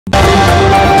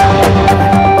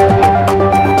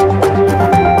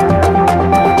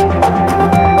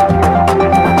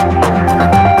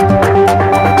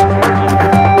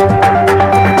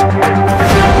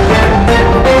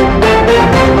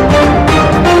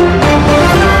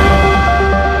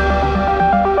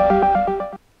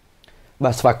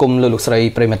បាទស្វាគមន៍លោកស្រី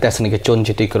ប្រិមត្តទេសនិកជន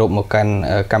ជាទីគោរពមកកាន់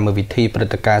កម្មវិធីព្រឹ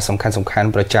ត្តិការណ៍សំខាន់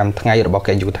ប្រចាំថ្ងៃរបស់គ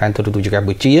ណៈយុវដ្ឋានទូរទស្សន៍កម្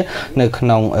ពុជានៅក្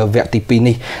នុងវគ្គទី2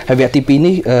នេះហើយវគ្គទី2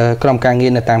នេះក្រុមការងា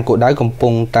រនៅតាមគោលដៅកំពុ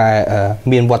ងតែ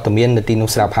មានវត្តមាននៅទីនោះ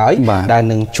ស្រាប់ហើយដែល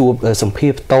នឹងជួបសម្ភា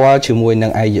សផ្ទាល់ជាមួយនឹ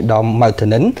ងឯកឧត្តមម៉ៅធ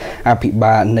និនអភិ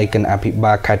បាលនៃគណៈអភិ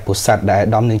បាលខេត្តពោធិ៍សាត់ដែលឧ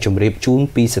ត្តមនឹងជម្រាបជូន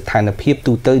ពីស្ថានភាព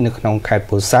ទូទៅនៅក្នុងខេត្ត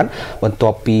ពោធិ៍សាត់បន្ទា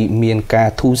ប់ពីមានការ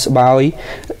ធូរស្បើយ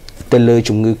ទៅលើ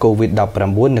ជំងឺ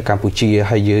COVID-19 នៅកម្ពុជា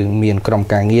ហើយយើងមានក្រុម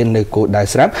ការងារនៅគោលដៅ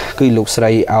ស្រាប់គឺលោកស្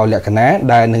រីអោលក្ខណា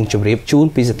ដែលនឹងជម្រាបជូន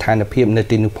ពីស្ថានភាពនៅ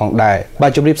ទីនោះផងដែរបា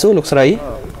ទជម្រាបសួរលោកស្រី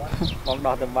បង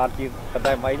ដោះទៅបានជាប៉ុន្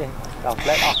តែមិនអីទេដោះផ្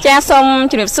លែអស់ចាសូម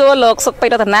ជម្រាបសួរលោកសុកពេ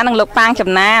ជ្ររតនានិងលោកប៉ាងចំ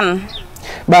ណាន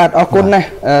បាទអរគុណណាស់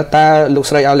តើលោក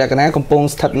ស្រីអោលក្ខណាកំពុង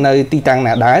ស្ថិតនៅទីតាំង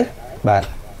ណាដែរបាទ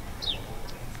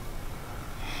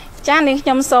ចា៎នាងខ្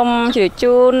ញុំសូមជម្រាប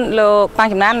ជូនលោកប៉ាង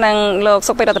ចំណាននិងលោក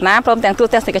សុកពេជ្ររតនាព្រមទាំងទូ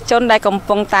ទាំងទស្សនិកជនដែលកំ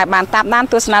ពុងតែបានតាមដាន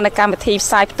ទស្សនានៅកម្មវិធីផ្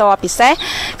សាយផ្ទាល់ពិសេស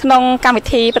ក្នុងកម្មវិ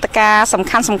ធីព្រឹត្តិការណ៍សំ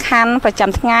ខាន់ប្រចាំ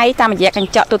ថ្ងៃតាមរយៈក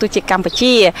ញ្ចក់ទូទាំងកម្ពុ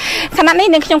ជាខណៈនេះ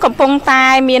នាងខ្ញុំកំពុងតែ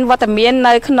មានវត្តមាន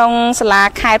នៅក្នុងសាលា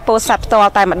ខេត្តពោធិ៍សាត់ផ្ទាល់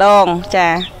តែម្ដង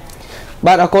ចា៎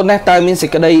បាទអរគុណណាស់តើមានសេច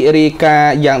ក្តីរាយការ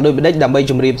ណ៍យ៉ាងដូចម្ដេចដើម្បី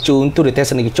ជម្រាបជូនទូរទស្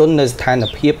សនិកជននៅស្ថាន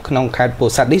ភាពក្នុងខេត្តពោ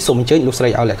ធិ៍សាត់នេះសូមអញ្ជើញលោកស្រី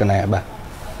អោលក្ខណាបាទ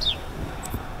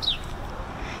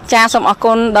ចាសូមអរ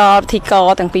គុណដល់ពិធីករ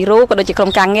ទាំងពីររូបក៏ដូចជាក្រុ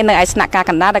មការងារនៅឯស្នាក់ការ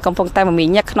កណ្ដាលដែលកំពុងតែមមា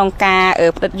ញឹកក្នុងការ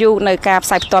ផ្ដិតយកនៅការផ្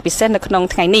សាយផ្ទាល់ពិសេសនៅក្នុង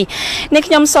ថ្ងៃនេះនេះ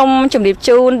ខ្ញុំសូមជម្រាប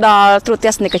ជូនដល់ទូ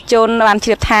ទាំងទស្សនិកជនបានជ្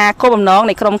រាបថាគោលបំណង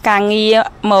នៃក្រុមការងារ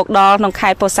មកដល់ក្នុងខេ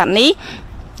ត្តពោធិ៍សាត់នេះ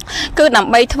គឺដើ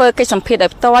ម្បីធ្វើកិច្ចសម្ភាសន៍ដោ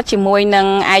យផ្ទាល់ជាមួយនឹង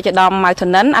ឯកឧត្តមម៉ៅធ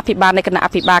និនអភិបាលនៃគណៈអ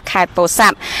ភិបាលខេត្តពោធិ៍សា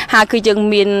ត់ហើយគឺយើង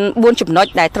មាន4ចំណុច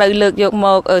ដែលត្រូវលើកយកម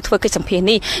កធ្វើកិច្ចសម្ភាសន៍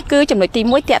នេះគឺចំណុចទី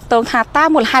1តាក់ទងថាតើ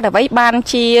មូលហេតុអ្វីបាន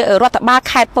ជារដ្ឋបាល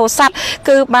ខេត្តពោធិ៍សាត់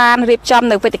គឺបានរៀបចំ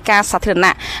នៅវេទិកាសាធារ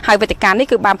ណៈហើយវេទិកានេះ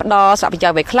គឺបានផ្ដល់សកម្មភាព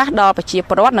អ្វីខ្លះដល់ប្រជាព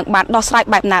លរដ្ឋនិងបានដោះស្រាយ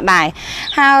បែបណាដែរ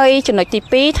ហើយចំណុចទី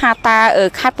2ថាតើ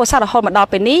ខេត្តពោធិ៍សាត់រហូតមកដល់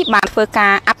ពេលនេះបានធ្វើកា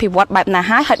រអភិវឌ្ឍបែបណា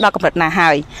ហើយដល់កម្រិតណាហើ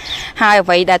យអ្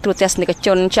វីដែលទូទាំងទស្សនិកជ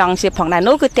នចង់ជាផងដែរ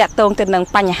នោះគឺតាក់ទងទៅនឹង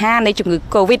បញ្ហានៃជំងឺ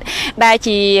Covid ដែល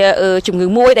ជាជំងឺ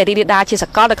មួយដែលរីករាលដាលជាស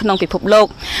កលនៅក្នុងពិភពលោក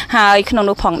ហើយក្នុង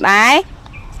នោះផងដែរ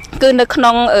គឺនៅក្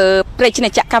នុងប្រជាជន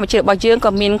កម្ពុជារបស់យើង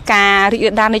ក៏មានការរីក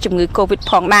រាលដាលនៃជំងឺ Covid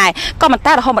ផងដែរក៏ប៉ុន្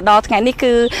តែរហូតមកដល់ថ្ងៃនេះ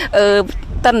គឺ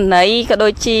តន័យក៏ដូ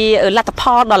ចជាលទ្ធផ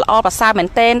លដ៏ល្អប្រសើរមែន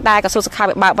ទែនដែលក្រសួងសុខា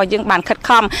ភិបាលរបស់យើងបានខិត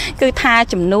ខំគឺថា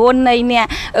ចំនួននៃអ្នក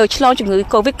ឆ្លងជំងឺ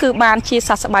Covid គឺបានជា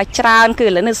សះស្បើយច្រើនគឺឥ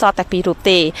ឡូវនេះសល់តែ2រូប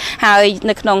ទេហើយ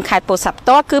នៅក្នុងខេត្តពោធិ៍សាត់ផ្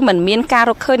ទាល់គឺมันមានការ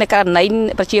រកឃើញនៅករណី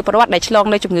ប្រជាពលរដ្ឋដែលឆ្លង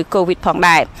នៅជំងឺ Covid ផង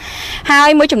ដែរហើយ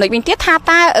មួយចំណុចវិញទៀតថា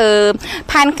តើ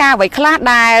ផែនការអ្វីខ្លះ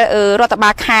ដែលរដ្ឋបា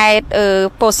លខេត្ត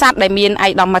ពោធិ៍សាត់ដែលមានឯ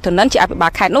កឧត្តមម៉ៅធនិនជាអភិបា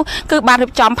លខេត្តនោះគឺបានរៀ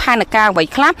បចំផែនការអ្វី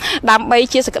ខ្លះដើម្បី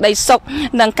ជាសេចក្តីសុខ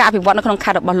និងការអភិវឌ្ឍនៅក្នុង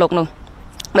របស់លោកនោះ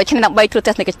ដូច្នេះដើម្បីទូ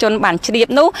ទាំងទស្សនិកជនបានជ្រាប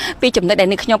នោះពីចំណុចដែល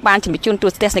នេះខ្ញុំបានជម្រាបជូនទូ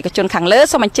ទាំងទស្សនិកជនខាងលើ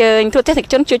សូមអញ្ជើញទូទាំងទស្សនិក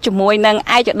ជនជួបជាមួយនឹង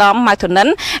ឯកឧត្តមម៉ៅធនិន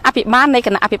អភិបាលនៃគ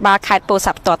ណៈអភិបាលខេត្តពោធិ៍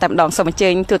សាត់ផ្ទាល់តែម្ដងសូមអញ្ជើ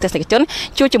ញទូទាំងទស្សនិកជន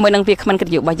ជួបជាមួយនឹងវាគ្មិនកិត្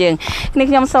តិយសរបស់យើងនេះ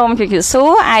ខ្ញុំសូមជម្រាបសួរ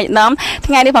ឯកឧត្តម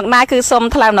ថ្ងៃនេះផងដែរគឺសូម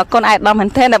ថ្លែងអំណរគុណឯកឧត្តមមែន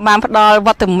ទែនដែលបានផ្ដល់វ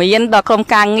ត្តមានដល់ក្រុម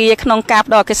ការងារក្នុងការ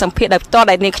ផ្ដល់កិច្ចសម្ភាសន៍ដោយផ្ទាល់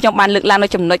ដែលនេះខ្ញុំបានលើកឡើងនៅ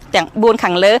ចំណុចទាំង4ខា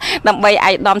ងលើដើម្បីឯក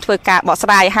ឧត្តមធ្វើការបកស្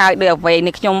រាយហើយដោយអ្វី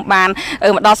នេះខ្ញុំបាន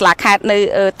មកដល់សាលាខេត្តនៅ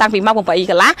តាំងពីម៉ោង8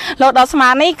 កន្លះលោកដល់ស្មា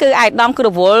រនេះគឺឯកឧត្តមគឺរ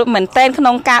វល់មែនទែនក្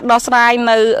នុងការដោះស្រាយ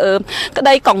នៅក្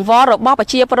តីកង្វល់របស់ប្រ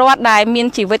ជាពលរដ្ឋដែលមាន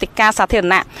ជីវេទិកាសាធារ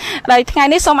ណៈដោយថ្ងៃ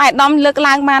នេះសូមឯកឧត្តមលើក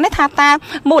ឡើងបានថាតើ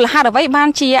មូលហេតុអ្វីបាន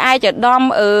ជាឯកឧត្តម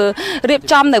រៀប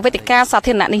ចំនៅវេទិកាសា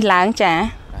ធារណៈនេះឡើងចា៎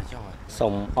សូ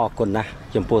មអរគុណណាស់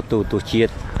ចំពោះទូទស្សន៍ជា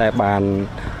តិដែលបាន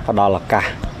ផ្ដល់ឱកាស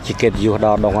ជាកិត្តិយសដ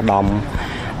ល់ដងឧត្តម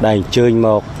ដែលអញ្ជើញម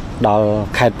កដល់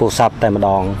ខេត្តពោធិ៍សាត់តែម្ដ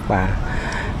ងបាទ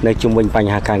នៅជុំវិញប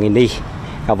ញ្ហាការងារនេះ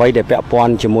អ្វីដែលពាក់ព័ន្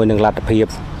ធជាមួយនឹងលទ្ធភាព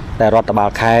ដែលរដ្ឋបាល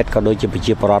ខេត្តក៏ដូចជាប្រ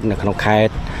ជាពលរដ្ឋនៅក្នុងខេត្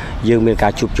តយើងមានកា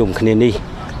រជួបជុំគ្នានេះ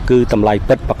គឺតម្លៃ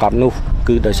ពិតប្រកបនោះ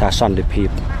គឺដោយសារសន្តិភាព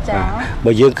ចា៎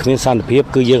បើយើងគ្មានសន្តិភាព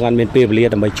គឺយើងអត់មានពេលវេលា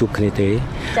ដើម្បីជួបគ្នាទេ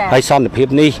ហើយសន្តិភាព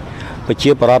នេះប្រជា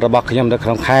ពលរដ្ឋរបស់ខ្ញុំនៅក្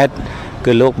នុងខេត្ត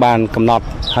គឺលោកបានកំណត់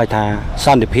ឲ្យថាស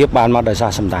ន្តិភាពបានមកដោយសា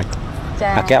រសម្ដេច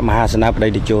អគ្គមហាសេនាបតី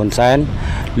តេជោហ៊ុនសែន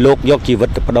លោកយកជីវិត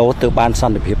ទៅបដូរទៅបានស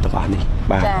ន្តិភាពទាំងអស់នេះ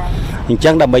បាទអញ្ចឹ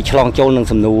ងដើម្បីឆ្លងចូលនឹង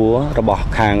សំណួររបស់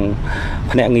ខាង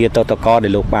ភ្នាក់ងារតតកដែ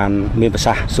លលោកបានមានប្រ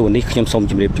សាសន៍សួរនេះខ្ញុំសូម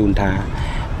ជម្រាបជូនថា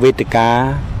វេទិកា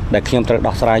ដែលខ្ញុំត្រូវ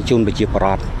ដោះស្រាយជូនប្រជាពលរ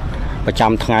ដ្ឋប្រ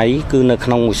ចាំថ្ងៃគឺនៅក្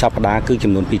នុងមួយសប្តាហ៍គឺ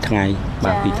ចំនួន2ថ្ងៃ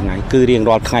បាទ2ថ្ងៃគឺរៀង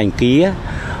រាល់ថ្ងៃអង្គា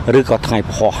រឬក៏ថ្ងៃ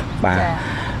ពហុបាទ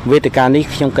វេទិកានេះ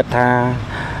ខ្ញុំគិតថា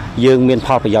យើងមានផ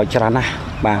លប្រយោជន៍ច្រើនណាស់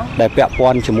បាទដែលពាក់ព័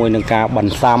ន្ធជាមួយនឹងការប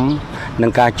ន្សាំនឹ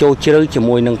ងការចូលជ្រៅជា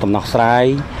មួយនឹងដំណោះស្រាយ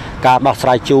ការដោះស្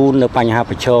រាយជូននៅបញ្ហា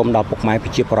ប្រឈមដល់ពុកម៉ែប្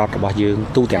រជាពលរដ្ឋរបស់យើង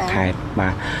ទូទាំងខេត្តបា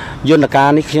ទយន្តការ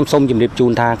នេះខ្ញុំសូមជម្រាបជូ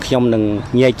នថាខ្ញុំនឹង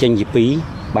ញែកចេញជា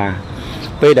2បាទ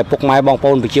ពេលដែលពុកម៉ែបងប្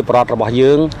អូនប្រជាពលរដ្ឋរបស់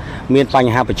យើងមានប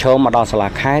ញ្ហាប្រឈមមកដល់សាលា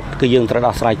ខេត្តគឺយើងត្រូវ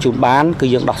ដោះស្រាយជូនបានគឺ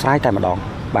យើងដោះស្រាយតែម្ដង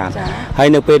បាទហើយ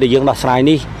នៅពេលដែលយើងដោះស្រាយ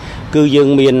នេះគឺយើង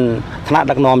មានថ្នាក់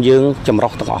ដឹកនាំយើងចម្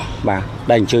រុះទាំងអស់បាទ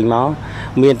ដែលអញ្ជើញមក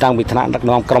មានតាំងពីថ្នាក់ដឹក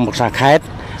នាំក្រុមប្រឹក្សាខេត្ត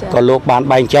ក៏លោកបាន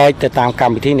បែងចែកទៅតាមក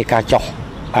ម្មវិធីនៃការចុះ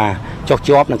ចុះ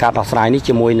ជាប់នឹងការដោះស្រាយនេះ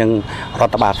ជាមួយនឹងរ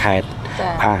ដ្ឋបាលខេត្ត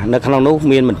នៅក្នុងនោះ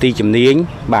មានមន្ទីរជំនាញ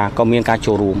បាទក៏មានការ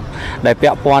ចូលរួមដែលពា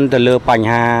ក់ព័ន្ធទៅលើបញ្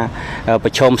ហាប្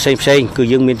រឈមផ្សេងគឺ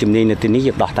យើងមានជំនាញនៅទីនេះ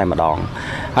យើងដោះតែម្ដង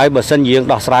ហើយបើសិនយើង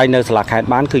ដោះស្រាយនៅសាលាខេត្ត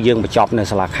បានគឺយើងបញ្ចប់នៅ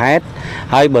សាលាខេត្ត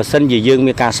ហើយបើសិនជាយើង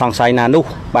មានការសង្ស័យណានោះ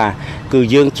បាទគឺ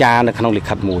យើងចារនៅក្នុងលិ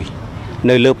ខិតមួយ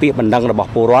នៅលើពាក្យបណ្ដឹងរបស់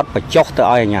ពលរដ្ឋបញ្ចុះទៅ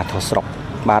ឲ្យអាជ្ញាធរស្រុក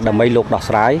បាទដើម្បីលោកដោះ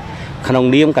ស្រាយក្នុង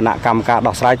នាមគណៈកម្មការ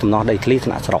ដោះស្រាយទំនាស់ដីធ្លី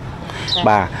ថ្នាក់ស្រុក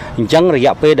បាទអញ្ចឹងរ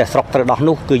យៈពេលដែលស្រុកត្រូវដោះ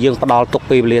នោះគឺយើងផ្ដល់ទុក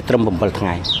ពេលវេលាត្រឹម7ថ្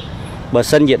ងៃបើ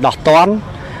សិនជាដោះតាន់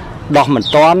ដោះមិន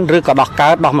តាន់ឬក៏ដោះកើ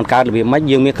តដោះមិនកើតរបៀបម៉េច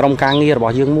យើងមានក្រុមការងាររប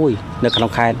ស់យើងមួយនៅក្នុង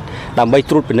ខេត្តដើម្បី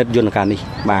ត្រួតពិនិត្យយន្តការនេះ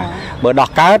បាទបើដោះ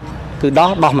កើតគឺ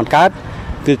ដោះមិនកើត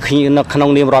គឺនៅក្នុង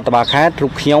នាមរដ្ឋបាលខេត្តរូ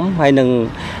បខ្ញុំហើយនឹង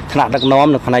ថ្នាក់ដឹកនាំ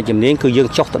នៅផ្នែកជំនាញគឺយើង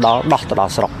ចុះទៅដល់ដោះទៅដ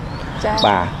ល់ស្រុក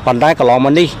បាទប៉ុន្តែកន្លងម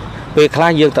កនេះពេលខ្លះ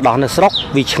យើងទៅដោះនៅស្រុក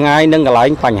វាឆ្ងាយនឹងកន្លែ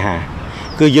ងបញ្ហា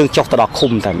គឺយើងចុះទៅដល់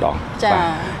ឃុំតែម្ដងបា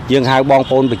ទយើងហៅបង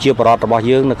ប្អូនប្រជាពលរដ្ឋរបស់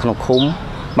យើងនៅក្នុងឃុំ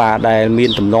បាទដែលមាន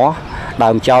ទំនាស់ដើ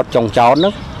មចោតចុងចោតហ្នឹ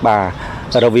ងបា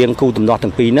ទរវាងគូទំនាស់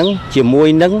ទាំងពីរហ្នឹងជាមួយ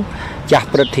នឹងចាស់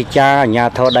ព្រឹទ្ធាចារ្យអាជ្ញា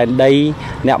ធរដែនដី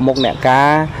អ្នកមុខអ្នកការ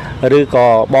ឬក៏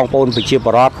បងប្អូនប្រជាព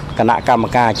លរដ្ឋគណៈកម្ម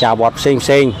ការអាចារ្យវត្តផ្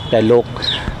សេងដែលលោក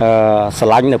ស្រ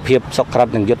ឡាញ់នៅភាពសុក្រិត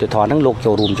និងយុត្តិធម៌ហ្នឹងលោក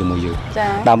ចូលរួមជាមួយយើង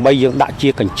ដើម្បីយើងដាក់ជា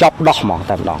កញ្ចប់ដោះហ្មង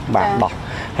តែម្ដងបាទដោះ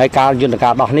ហើយការយន្តកា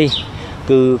រដោះនេះ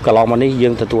គឺកន្លងមកនេះយើ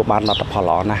ងទទួលបានលទ្ធផល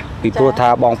ល្អណាស់ពីព្រោះថា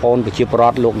បងប្អូនប្រជាពលរ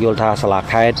ដ្ឋលោកយល់ថាសាលា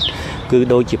ខេត្តគឺ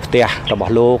ដូចជាផ្ទះរប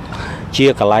ស់លោកជា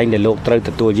កន្លែងដែលលោកត្រូវទ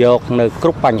ទួលយកនៅគ្រ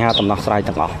ប់បញ្ហាដំណោះស្រាយ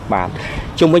ទាំងអស់បាទ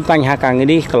ជុំវិញបញ្ហាការងារ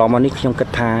នេះកន្លងមកនេះខ្ញុំគិត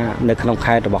ថានៅក្នុង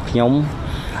ខេត្តរបស់ខ្ញុំ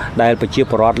ដែលប្រជា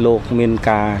ពលរដ្ឋលោកមាន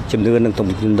ការជំនឿនិងទំ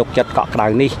នុកចិត្តកក់ក្ដៅ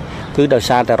នេះគឺដោយ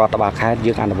សារតែរដ្ឋបាលខេត្ត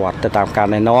យើងអនុវត្តទៅតាមការ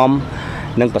ណែនាំ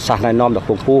និងប្រសាសន៍ណែនាំដ៏ខ្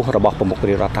ពង់ខ្ពស់របស់ប្រមុខ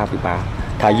រាជរដ្ឋាភិបាល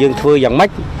ថាយើងធ្វើយ៉ាងម៉េច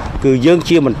គឺយើង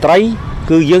ជាមន្ត្រី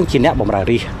គឺយើងជាអ្នកបម្រើ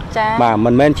រាជបាទ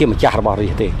មិនមែនជាម្ចាស់របស់រា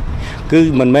ជទេគឺ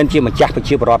មិនមែនជាម្ចាស់ប្រ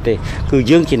ជាពលរដ្ឋទេគឺ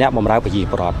យើងជាអ្នកបម្រើប្រជា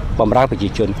ពលរដ្ឋបម្រើប្រជា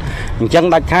ជនអញ្ចឹង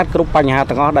ដាច់ខាតគ្រប់បញ្ហា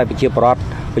ទាំងអស់ដែលប្រជាពលរដ្ឋ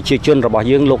ប្រជាជនរបស់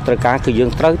យើងលោកត្រូវការគឺយើង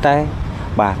ត្រូវតែ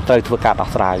បាទត្រូវធ្វើការដោះ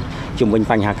ស្រាយជំវិញ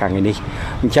បញ្ហាការងារនេះ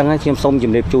អញ្ចឹងខ្ញុំសូមជ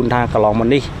ម្រាបជូនថាកន្លងមក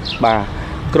នេះបាទ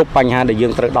គ្រប់បញ្ហាដែលយើ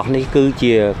ងត្រូវដោះនេះគឺ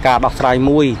ជាការដោះស្រាយ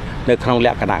មួយនៅក្នុងល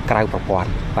ក្ខណៈក្រៅប្រព័ន្ធ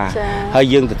បាទហើយ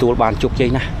យើងទទួលបានជោគជ័យ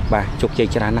ណាស់បាទជោគជ័យ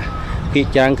ច្រើនណាស់ភាគ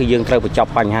ច្រើនគឺយើងត្រូវបញ្ចប់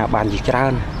បញ្ហាបានជាច្រើ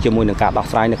នជាមួយនឹងការដោះ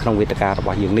ស្រាយនៅក្នុងវេទិការប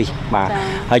ស់យើងនេះបាទ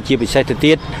ហើយជាពិសេសទៅ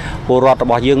ទៀតពលរដ្ឋរ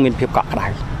បស់យើងមានភាពកក់ក្ដៅ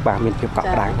បាទមានភាពកក់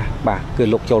ក្ដៅណាស់បាទគឺ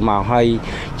លោកចូលមកហើយ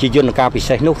ជាយន្តការពិ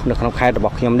សេសនោះនៅក្នុងខេត្តរប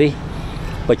ស់ខ្ញុំនេះ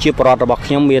ប្រជាពលរដ្ឋរបស់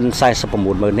ខ្ញុំមាន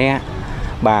49,000 នាក់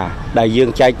បាទដែលយើង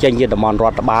ចែកចេញជាតំបន់រ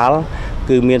ដ្ឋបាល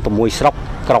គឺមាន6ស្រុក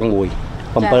ក្រុង1 7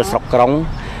ស្រុកក្រុង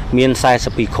មាន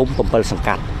42ឃុំ7សង្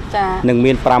កាត់និង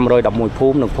មាន511ភូ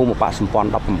មិនិងភូមិបសម្ព័ន្ធ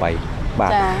18បា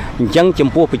ទអញ្ចឹងចំ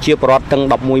ពោះប្រជាពលរដ្ឋទាំង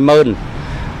119,000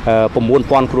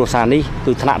 គ្រួសារនេះ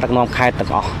គឺថ្នាក់ដឹកនាំខេត្តទាំ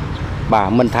ងអស់បាទ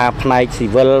មិនថាផ្នែកស៊ី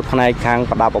វិលផ្នែកខាង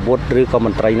ប្រដាប់អាវុធឬក៏ម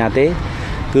ន្ត្រីណាទេ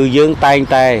គឺយើងតែង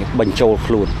តែបញ្ចូល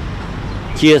ខ្លួន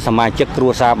ជាសមាជិកគ្រួ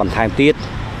សារបន្ថែមទៀត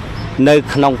នៅ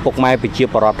ក្នុងពុកម៉ែប្រជា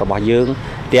ពលរដ្ឋរបស់យើង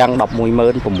ទាំង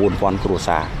119,000 គ្រួ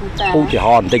សារឧទាហ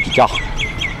រណ៍បន្តិចចោះ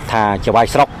ថាចៅហ្វាយ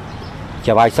ស្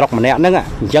រុកម្នាក់ហ្នឹង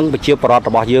អញ្ចឹងប្រជាពលរដ្ឋ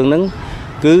របស់យើងហ្នឹង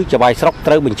គឺចៅហ្វាយស្រុក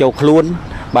ត្រូវបញ្ចូលខ្លួន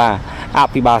បាទអ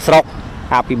ភិបាលស្រុក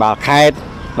អភិបាលខេត្ត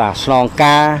បាទស្នង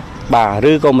ការបាទ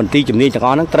ឬក៏មន្ទីរជំនាញទាំងអ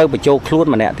ស់ហ្នឹងត្រូវបញ្ចូលខ្លួន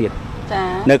ម្នាក់ទៀត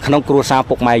នៅក្នុងគ្រួសារ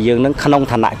ពុកម៉ែយើងហ្នឹងក្នុង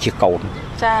ឋានៈជាកូន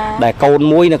ដែលកូន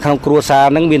មួយនៅក្នុងគ្រួសារ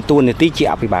ហ្នឹងមានតួនាទីជា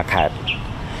អភិបាលខេត្ត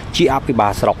ជាអភិបា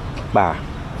លស្រុកបាទ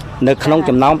នៅក្នុង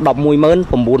ចំណោម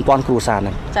119,000 គ្រួសារហ្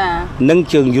នឹងនឹង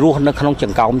ជើងរស់នៅក្នុងច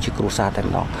ង្កោមជាគ្រួសារតែ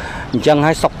ម្ដងអញ្ចឹង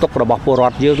ហើយសុខទុក្ខរបស់ពលរ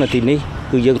ដ្ឋយើងនៅទីនេះ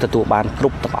គឺយើងទទួលបានគ្រ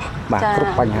ប់ទាំងអស់បាទគ្រ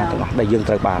ប់បញ្ហាទាំងអស់ដែលយើង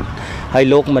ត្រូវបានហើយ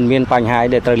លោកមិនមានបញ្ហាអី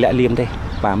ដែលត្រូវលាក់លៀមទេ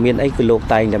បាទមានអីគឺលោក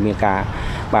តែងតែមានការ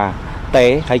បាទតែ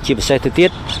ហើយជាពិសេសទៅទៀត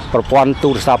ប្រព័ន្ធទូ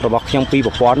រស័ព្ទរបស់ខ្ញុំ2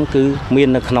ប្រព័ន្ធគឺមាន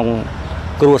នៅក្នុង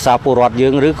គ្រួសារពលរដ្ឋយើ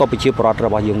ងឬក៏ប្រជាពលរដ្ឋរ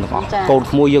បស់យើងទាំងអស់កូន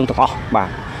ក្មួយយើងទាំងអស់បាទ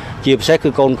ជាពិសេសគឺ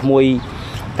កូនក្មួយ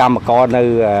កម្មករនៅ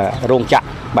រោងចក្រ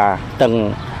បាទទាំង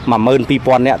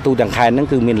12,000 នាក់ទូទាំងខេត្តហ្នឹង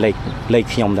គឺមានលេខ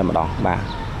ខ្ញុំតែម្ដងបាទ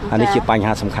អានេះជាបញ្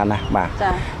ហាសំខាន់ណាស់បាទ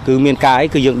គឺមានការអី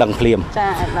គឺយើងដឹងភ្លាម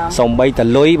សូម្បីតែ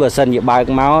លុយបើសិនជាបើក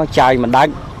មកចាយមិនដា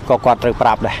ច់ក៏គាត់ត្រូវប្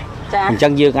រាប់ដែរអញ្ចឹ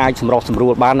ងយើងអាចសម្រុះសម្រួ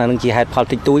លបានអានឹងជាហេតុផល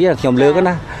តិចតួចខ្ញុំលើក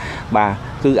ណាបាទ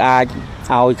គឺអាច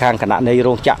ឲ្យខាងគណៈនៃ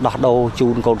រោងចក្រដោះដូរជូ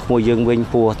នកូនក្មួយយើងវិញ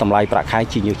ពោះតម្លៃប្រាក់ខែ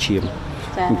ជាញើសឈាម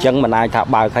អញ្ចឹងមិនអាចថា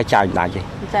បើកឲ្យចាយមិនដាច់ទេ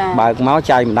បើកមក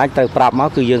ចាយមិនដាច់ទៅប្រាប់មក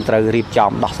គឺយើងត្រូវរៀប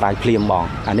ចំដោះស្រាយភ្លាមហ្មង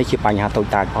អានេះជាបញ្ហាតូច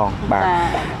តាចផងបាទ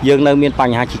យើងនៅមានប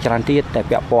ញ្ហាជាច្រើនទៀតតែ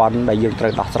ពាក់ព័ន្ធដែលយើងត្រូ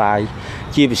វដោះស្រាយ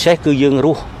ជាពិសេសគឺយើងរ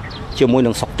ស់ជាមួយ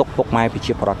នឹងសុខទុក្ខពុកម៉ែប្រ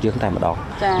ជាពលរដ្ឋយើងតែម្ដង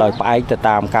ដោយផ្អែកទៅ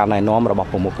តាមការណែនាំរបស់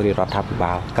ប្រមុខរាជរដ្ឋាភិ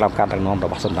បាលក្រោមការដឹកនាំរ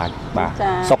បស់សម្ដេចបាទ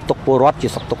សុខទុក្ខពលរដ្ឋជា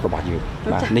សុខទុក្ខរបស់យើង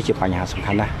បាទនេះជាបញ្ហាសំ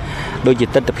ខាន់ណាស់ដូចជា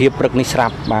ទស្សនវិជ្ជាព្រឹកនេះស្រា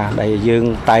ប់បាទដែលយើង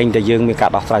តែងតែយើងមានកា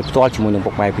រដោះស្រាយផ្ទាល់ជាមួយនឹង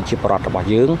ពុកម៉ែប្រជាពលរដ្ឋរបស់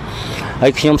យើងហើ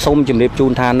យខ្ញុំសូមជម្រាបជូ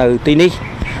នថានៅទីនេះ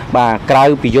បាទក្រៅ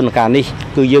ពីយន្តការនេះ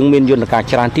គឺយើងមានយន្តការ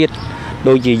ច្រើនទៀត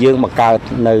ដូចជាយើងបង្កើត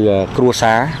នៅគ្រួ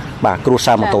សារបាទគ្រួ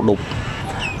សារម៉ូតូឌុប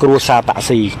គ្រួសារតាក់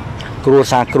ស៊ីគ្រួ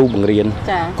សារគ្រូបង្រៀន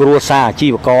គ្រួសារអាជី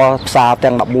វករផ្សារ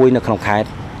ទាំង11នៅក្នុងខេត្ត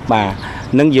បាទ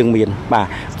នឹងយើងមានបាទ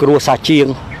គ្រួសារជាង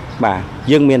បាទ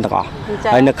យើងមានទាំងអស់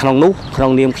ហើយនៅក្នុងនោះក្នុ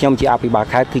ងនាមខ្ញុំជាអភិបាល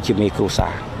ខេត្តគឺជាមេគ្រួសា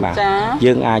របាទ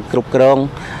យើងអាចគ្រប់គ្រង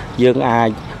យើងអាច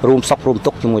រួមសុខរួម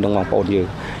ទុក្ខជាមួយនឹងបងប្អូនយើង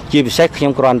ជាពិសេសខ្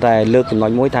ញុំគ្រាន់តែលើកចំណុ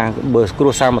ចមួយថាបើគ្រួ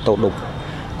សារម៉ូតូឌុប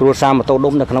គ្រួសារម៉ូតូឌុ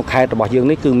បនៅក្នុងខេត្តរបស់យើង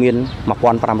នេះគឺមាន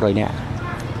1500នាក់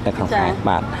នៅក្នុងខេត្ត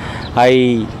បាទហើយ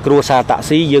គ្រួសារតាក់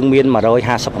ស៊ីយើងមាន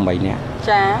158នាក់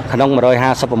ចាក្នុង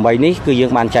158នេះគឺយើ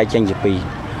ងបានចែកចេញជាពីរ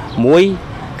មួយ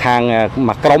ខាង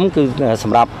មួយក្រុមគឺស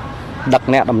ម្រាប់ដឹក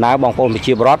អ្នកដំណើរបងប្អូនប្រ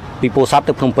ជាពលរដ្ឋពីពោធិ៍សាត់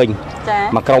ទៅភ្នំពេញចា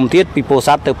មួយក្រុមទៀតពីពោធិ៍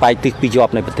សាត់ទៅប៉ែកទិសពីជា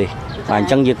ប់នៃប្រទេសបាទអញ្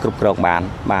ចឹងយើងគ្រប់គ្រងបាន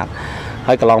បាទ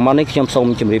ហើយកន្លងមកនេះខ្ញុំសូម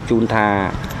ជម្រាបជូនថា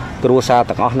គ្រួសារ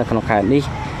ទាំងអស់នៅក្នុងខេត្តនេះ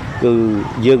គឺ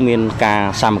យើងមានការ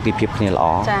សាមគ្គីភាពគ្នាល្អ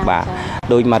បាទ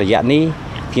ដោយមួយរយៈនេះ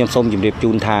ខ្ញុំសូមជម្រាបជូ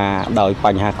នថាដោយប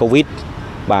ញ្ហាកូវីដ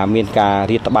បាទមានការ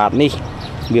រាតត្បាតនេះ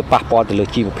វាប៉ះពាល់ទៅលើ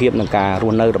ជីវភាពនិងការរ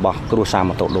ស់នៅរបស់គ្រួសារ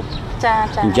ម៉ូតូឌុបចា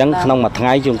អញ្ចឹងក្នុងមួយថ្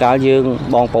ងៃជួនកាលយើង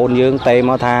បងប្អូនយើងតេ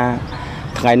មកថា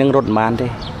ថ្ងៃនឹងរត់មិនបានទេ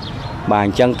បាទអ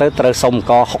ញ្ចឹងទៅត្រូវសុំអង្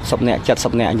គ60នាក់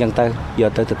70នាក់អញ្ចឹងទៅយ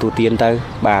កទៅទទួលទានទៅ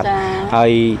បាទហើ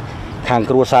យខាង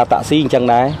គ្រួសារតាក់ស៊ីអញ្ចឹង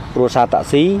ដែរគ្រួសារតាក់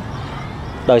ស៊ី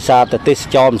ដោយសារតែទេស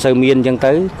ចរមិនសូវមានអញ្ចឹង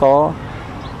ទៅក៏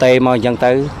តេមកអញ្ចឹង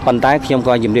ទៅប៉ុន្តែខ្ញុំ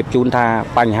ក៏ជម្រាបជូនថា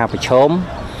បញ្ហាប្រឈម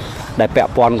ដែលពា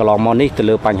ក់ព័ន្ធកន្លងមកនេះទៅ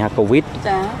លើបញ្ហាកូវីដ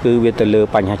គឺវាទៅលើ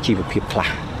បញ្ហាជីវភាពខ្លះ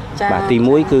បាទទី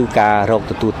1គឺការរក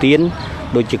ទទួលទាន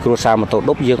ដូចជាគ្រួសារម៉ូតូ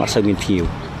ឌុបយើងអត់សូវមានភៀវ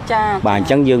ចាបាទអញ្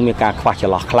ចឹងយើងមានការខ្វះច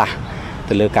ន្លោះខ្លះ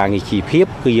ទៅលើការងារជីវភាព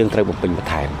គឺយើងត្រូវបំពេញបន្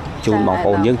ថែមជូនបងប្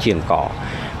អូនយើងជាអង្គ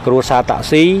គ្រួសារតាក់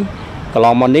ស៊ីកន្ល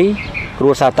ងមកនេះគ្រួ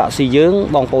សារតាក់ស៊ីយើង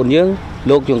បងប្អូនយើង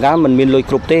លោកជួនកាលមិនមានលុយ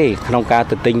គ្រប់ទេក្នុងការ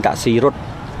ទៅទិញតាក់ស៊ីរត់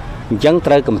អញ្ចឹង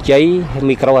ត្រូវកម្ចី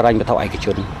មីក្រូហិរញ្ញវត្ថុឯកជ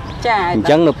នចាអញ្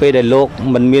ចឹងនៅពេលដែលលោក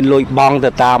មិនមានលុយបង់ទៅ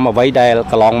តាមអ្វីដែល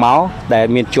កន្លងមកដែល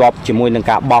មានជាប់ជាមួយនឹង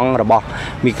ការបង់របស់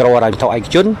មីក្រូហិរញ្ញវត្ថុឯក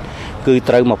ជនគឺ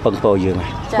ត្រូវមកពឹងពោយើង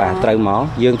បាទត្រូវមក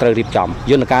យើងត្រូវរៀបចំ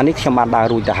យន្តការនេះខ្ញុំបានដើរ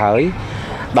រួចទៅហើយ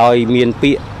ដោយមាន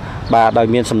ពាក្យបាទដោយ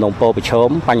មានសំណុំពរប្រឈម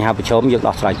បញ្ហាប្រឈមយើង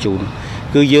ដោះស្រាយជូន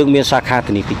គឺយើងមានសាខាធ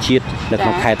នាគារជាតិនៅក្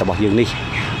នុងខេត្តរបស់យើងនេះ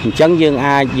អញ្ចឹងយើង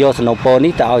អាចយកសំណុំពរ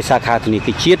នេះទៅឲ្យសាខាធនា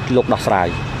គារជាតិលោកដោះស្រាយ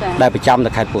ដែលប្រចាំនៅ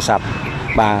ខេត្តពោធិ៍សាត់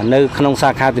បាទនៅក្នុងសា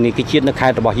ខាធនាគារជាតិនៅខេ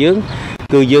ត្តរបស់យើង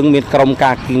គឺយើងមានក្រុម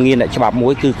ការងារអ្នកច្បាប់មួ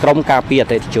យគឺក្រុមការពារអ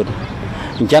តិថិជន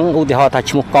អញ្ចឹងឧទាហរណ៍ថា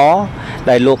ឈ្មោះក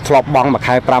ដែលលោកធ្លាប់បង់មួយ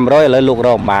ខែ500ឥឡូវលោករ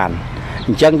កបានអ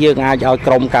ញ្ចឹងយើងអាចឲ្យ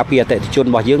ក្រុមការពារអតិថិជន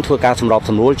របស់យើងធ្វើការសម្រប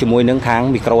សម្រួលជាមួយនឹងខាង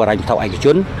មីក្រូហិរញ្ញវត្ថុឯកជ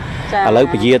នឥឡូវ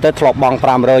ពជាទៅធ្លាប់បង់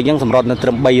500អញ្ចឹងសម្រាប់នៅត្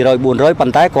រឹម300 400ប៉ុ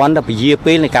ន្តែគ្រាន់តែពជា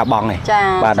ពេលនៃការបង់ឯង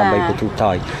បាទដើម្បីបទូថ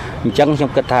យអញ្ចឹងខ្ញុំ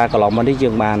គិតថាកន្លងមកនេះយើ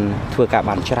ងបានធ្វើការ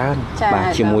បានច្រើនបាទ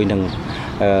ជាមួយនឹង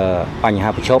បញ្ហា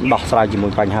ប្រឈមដោះស្រាយជាមួ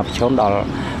យបញ្ហាប្រឈមដល់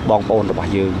បងប្អូនរបស់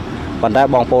យើងប៉ុន្តែ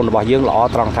បងប្អូនរបស់យើងល្អ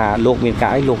ត្រង់ថាលោកមានកា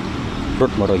រអីលោករ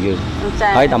ត់មករកយើង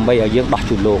ហើយដើម្បីឲ្យយើងដោះ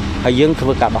ជូនលោកហើយយើងធ្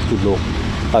វើការដោះជូនលោក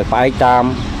ដោយផ្អែកតាម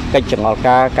កិច្ចចង្អុល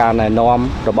ការណែនាំ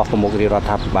របស់ប្រមុខរាជរដ្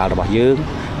ឋាភិបាលរបស់យើង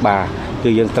បាទគឺ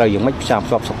យើងត្រូវយ៉ាងម៉េចផ្សារភ្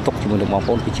ជាប់សុខទុក្ខជាមួយនឹងបង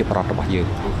ប្អូនប្រជាពលរដ្ឋរបស់យើង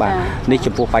បាទនេះ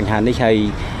ចំពោះបញ្ហានេះហើយ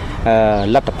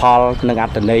លទ្ធផលនិងអ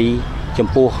ត្ថន័យចំ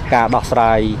ពោះការដោះស្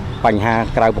រាយបញ្ហា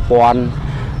ក្រៅប្រព័ន្ធ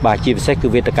បាទជាពិសេសគឺ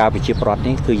វេទិកាប្រជាពលរដ្ឋ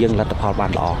នេះគឺយើងលទ្ធផលបា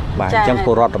នល្អបាទអញ្ចឹងព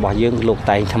លរដ្ឋរបស់យើងលោក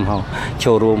តែងថាមក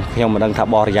ចូលរួមខ្ញុំមិនដឹងថា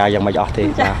បរិយាយ៉ាងម៉េចអស់ទេ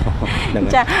បាទហ្នឹង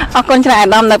ចាអរគុណច្រើនអា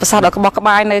ដាមនៅប្រសាទដ៏ក្បោះក្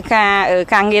បាយនៅ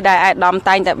ការងារដែលអាដាម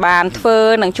តែងតែបានធ្វើ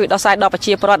និងជួយដោះស្រាយដល់ប្រ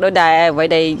ជាពលរដ្ឋដោយដែលអ្វី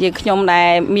ដែលយើងខ្ញុំដែល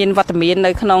មានវត្តមាន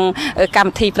នៅក្នុងកម្ម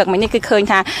វិធីព្រឹកមិញនេះគឺឃើញ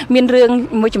ថាមានរឿង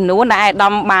មួយចំនួនដែលអាដា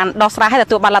មបានដោះស្រាយហើយទ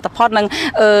ទួលបានលទ្ធផលនិង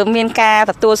មានការ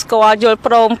ទទួលស្គាល់យល់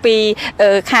ព្រមពី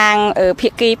ខាងភា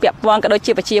គីពាក់ព័ន្ធក៏ដូច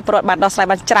ជាប្រជាពលរដ្ឋបានដោះស្រាយ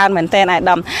បាន ច្រើនមែនតើអាយ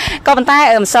ដាមក៏ប៉ុន្តែ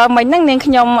ម្សិលមិញហ្នឹងនាង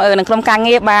ខ្ញុំនៅក្នុងការ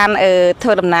ងារបានធ្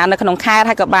វើដំណើរនៅក្នុងខេត្ត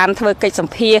ហើយក៏បានធ្វើកិច្ចស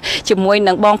ម្ភារជាមួយ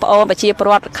នឹងបងប្អូនប្រជាពល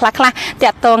រដ្ឋខ្លះតា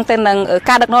ក់ទងទៅនឹង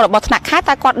ការដឹកនាំរបស់ថ្នាក់ខេត្ត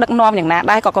តើគាត់ដឹកនាំយ៉ាងណា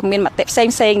ដែរក៏មានមតិផ្សេ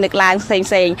ងលើកឡើងផ្សេ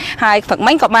ងហើយព្រឹក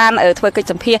មិញក៏បានធ្វើកិច្ច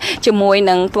សម្ភារជាមួយ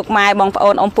នឹងពួកម៉ែបងប្អូ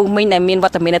នអ៊ំពូមីងដែលមានវ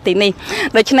ត្តមាននៅទីនេះ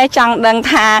ដូច្នេះចង់ដឹង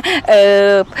ថា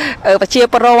ប្រជា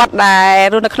ពលរដ្ឋដែល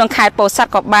រស់នៅក្នុងខេត្តពោធិ៍សា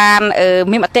ត់ក៏បាន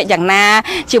មានមតិយ៉ាងណា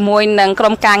ជាមួយនឹងក្រុ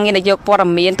មការងារនយោបាយព័ត៌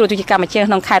មានទូតកម្មវិធី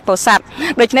ក្នុងខេត្តពោធិ៍សាត់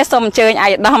ដូច្នេះសូមអញ្ជើញអា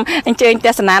យដាមអញ្ជើញទ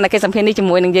ស្សនានៅកិច្ចសម្ភារនេះជា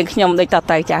មួយនឹងយើងខ្ញុំដូចត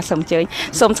ទៅចាសូមអញ្ជើញ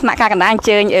សូមថ្នាក់ការកណ្ដាលអញ្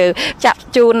ជើញចាក់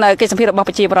ជូននៅកិច្ចសម្ភាររបស់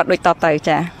ប្រជាពលរដ្ឋដូចតទៅ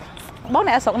ចាបង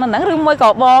អ្នកស្រុកនៅហ្នឹងឬមួយក៏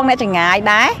បងអ្នកចងាយ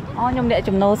ដែរខ្ញុំអ្នក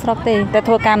ចំណូលស្រុកទេតែ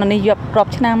ធ្វើការនៅនេះយករា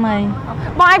ប់ឆ្នាំហើយ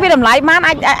បងឲ្យវាតម្លៃបាន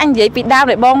អាចនិយាយពីដើម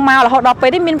ដែលបងមករហូតដល់ពេល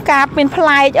នេះមានការមានផ្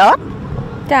លែកអត់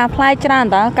ចាផ្លែកច្រើន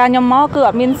តើការខ្ញុំមកគឺអ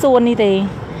ត់មានសួននេះទេ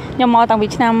ខ្ញុំមកតាំងពី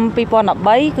ឆ្នាំ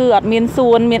2013គឺអត់មានសួ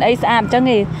នមានអីស្អាតអញ្ចឹង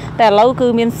ទេតែឥឡូវគឺ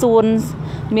មានសួន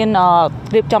មាន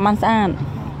រៀបចំបានស្អាត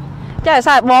ចា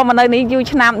សារបងមកនៅនេះយូរ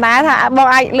ឆ្នាំដែរថាបង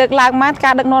អាចលើកឡើងមក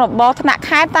ការដឹកនាំរបស់ថ្នាក់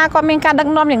ខេត្តតើគាត់មានការដឹក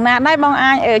នាំយ៉ាងណាដែរបង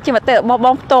អាចជាមតិរបស់ប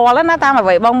ងផ្ទាល់ណាតាមអ្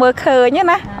វីបងមើលឃើញណា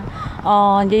និ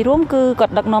យាយរួមគឺគា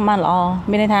ត់ដឹកនាំបានល្អ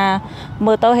មានន័យថា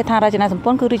មើលទៅហេដ្ឋារចនាសម្ព័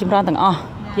ន្ធគឺរីកចម្រើនទាំងអស់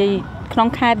និយាយក្នុង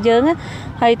ខេត្តយើង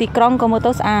ហើយទីក្រុងក៏មើល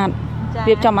ទៅស្អាត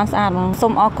រៀបចំបានស្អាតហ្មងសូ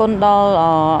មអរគុណដល់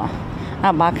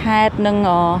អាបាខេត្តនិង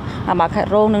អាបាខេត្ត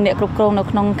រងនិងអ្នកគ្រប់គ្រងនៅ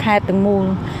ក្នុងខេត្តទាំងមូល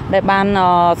ដែលបាន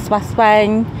ស្វាស្វែង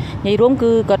និយាយរួម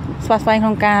គឺគាត់ស្វាស្វែងក្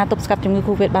នុងការទប់ស្កាត់ជំងឺ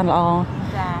Covid បានល្អ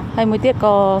ចា៎ហើយមួយទៀត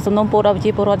ក៏សំណូមពរដល់ប្រ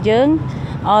ជាពលរដ្ឋយើង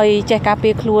ឲ្យចេះការពា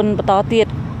រខ្លួនបន្តទៀត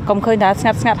កុំឃើញថាស្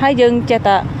ងាត់ហើយយើងចេះ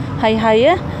តែហើយ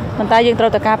ប៉ុន្តែយើងត្រូ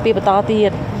វតែការពារបន្តទៀ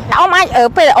តអ៊ំអាច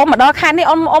ពេលអ៊ំមកដល់ខេត្តនេះ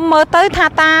អ៊ំមើលទៅថា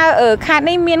តើខេត្ត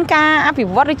នេះមានការអភិ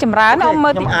វឌ្ឍឬចម្រើនអ៊ំមើ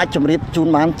លខ្ញុំអាចជម្រាបជូន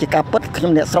បានជាការពិតខ្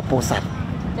ញុំអ្នកស្រុកពោធិ៍សាត់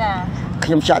ចាខ្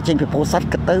ញុំចាក់ចេញពីពោធិ៍សាត់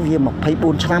គិតទៅវា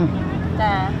24ឆ្នាំ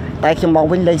ចាតែខ្ញុំមក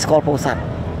វិញលែងស្គាល់ពោធិ៍សាត់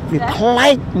វាប្លែ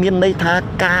កមានន័យថា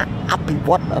ការអភិវ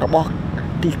ឌ្ឍរបស់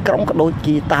ទីក្រុងក៏ដូច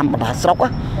ជាតាមបណ្ដាស្រុក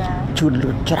ជឿនលឿ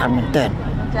នច្រើនមែនទែន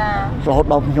ចារហូត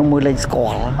ដល់ខ្ញុំមើលលែងស្គា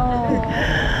ល់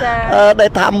ចាដែ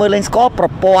លថាមើលលែងស្គាល់ប្រ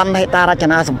ព័ន្ធហេដ្ឋារច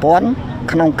នាសម្ព័ន្ធ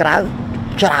ក្នុងក្រៅ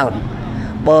ច្រើន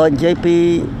បើនិយាយពី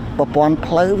ប្រព័ន្ធ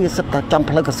ផ្លូវវាសិតតែចង់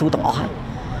ផ្លូវកស៊ូទាំងអស់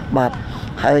បាទ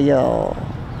ហើយ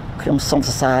ខ្ញុំសូមស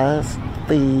រសើរ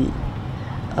ពី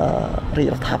រាជ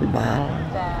រដ្ឋាភិបាល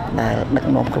ដែលដឹក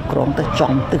នាំគ្រប់គ្រងទៅ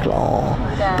ចំទិសល្អ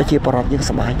ប្រជាពលរដ្ឋយើង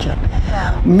សប្បាយចិត្ត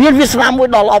មានវាសនាមួយ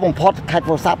ដ៏ល្អបំផុតខេត្ត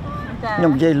ពោធិ៍សាត់ខ្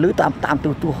ញុំនិយាយឮតាម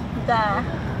ទូទស្សន៍ចា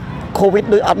Covid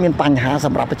ដូចអត់មានបញ្ហាស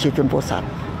ម្រាប់ប្រជាជនពោធិ៍សាត់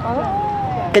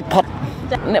កិច្ចផុត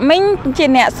មិញជា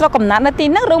អ្នកស្រុកកំណើតនៅទី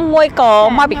ហ្នឹងឬមួយក៏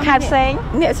មកពីខេត្តផ្សេង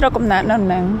អ្នកស្រុកកំណើតនៅហ្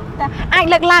នឹងអាច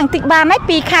លើកឡើងបន្តិចបានទេ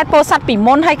ពីខេត្តពោធិ៍សាត់ពី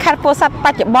មុនហើយខេត្តពោធិ៍សាត់ប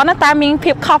ច្ចុប្បន្នតើមាន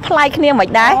ភាពខុសប្លែកគ្នាមិន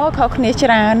ដែរខុសគ្នាច្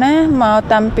រើនណាមក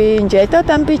តាមពីនិយាយទៅ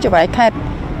តាមពីច្បាយខេត្ត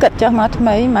គិតចុះមកថ្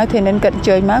មីមកធានិនគិត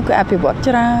ជើញមកគឺអភិវឌ្ឍ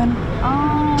ច្រើន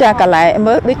ចាកន្លែង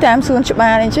មើលដូចតាមសួនច្បា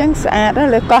រអញ្ចឹងស្អាត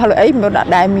លើកោះលើអីមិន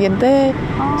ដែលមានទេ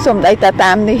សំដីតែ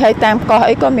តាមនេះហើយតាមកោះ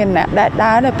អីក៏មានអ្នកដែល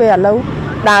ដើរដែរពេលឥឡូវ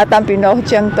ដើរតាមពីនោះអ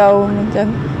ញ្ចឹងទៅអញ្ចឹង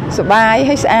សុបាយ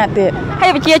ហើយស្អាតទៀតហើ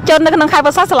យប្រជាជននៅក្នុងខេត្ត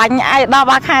ពោធិ៍សាត់ស្រឡាញ់អាយដល់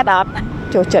បាខេត្តអត់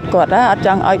ចូលចិត្តគាត់អត់ច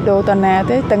ង់ឲ្យដូរតាណា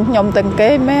ទេទាំងខ្ញុំទាំងគេ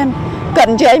មែនគាត់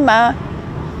និយាយមក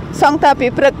សងតាពី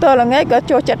ព្រឹកទល់ល្ងាចក៏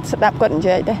ចូលចិត្តស្ដាប់គាត់និ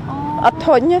យាយដែរអត់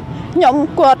ធុញខ្ញុំ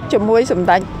គាត់ជាមួយសម្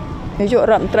ដេចនាយក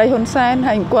រដ្ឋមន្ត្រីហ៊ុនសែន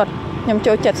ហើយគាត់ខ្ញុំ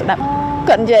ចូលចិត្តស្ដាប់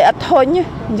គាត់និយាយអត់ធុញ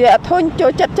ចូ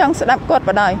លចិត្តចង់ស្ដាប់គាត់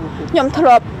បដ ாய் ខ្ញុំធ្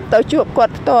លាប់ទៅជួបគា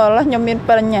ត់ផ្ទាល់ខ្ញុំមាន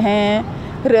បញ្ហា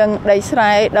រឿងដីស្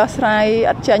រែដោះស្រាយ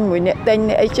អត់ចាញ់មួយអ្នកទិញ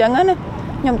នេះអីចឹងណា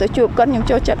ខ្ញុំទៅជួបគាត់ខ្ញុំ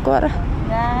ចូលចិត្តគាត់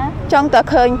ចាចង់តែ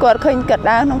ឃើញគាត់ឃើញគាត់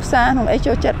ដើរក្នុងផ្សារក្នុងអី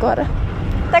ចូលចិត្តគាត់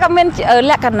តែក៏មាន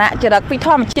លក្ខណៈចរិតពីធ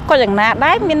ម្មជាតិគាត់យ៉ាងណា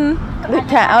ដែរមានដូច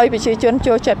ថាឲ្យប្រជាជន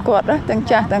ចូលចិត្តគាត់ទាំង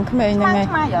ចាស់ទាំងក្មេងហ្នឹងឯង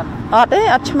អត់ទេ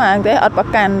អត់ឆ្មាងទេអត់ប្រ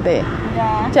កាន់ទេ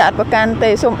ចាអត់ប្រកាន់ទេ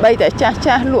សូម្បីតែចា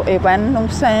ស់លក់អីវ៉ាន់ក្នុង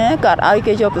ផ្សារក៏អត់ឲ្យ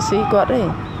គេយកទៅស៊ីគាត់ទេ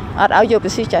អត់ឲ្យយកទៅ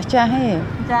ស៊ីចាស់ទេ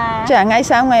ចាថ្ងៃ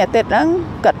សៅរ៍ថ្ងៃអាទិត្យហ្នឹង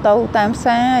គាត់ទៅតាមផ្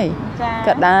សារ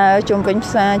គាត់ដើរជុំវិញ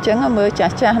ផ្សារអញ្ចឹងមើលចា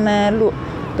ស់ណាលក់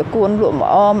តកួនលក់ម្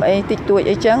អមអីតិចតួច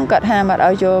អីចឹងគាត់ហាមអត់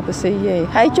ឲ្យយកទៅស៊ីទេ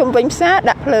ហើយជុំវិញផ្សារ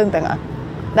ដាក់ភ្លើងទាំងអស់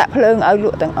ដាក់ភ្លើងឲ្យល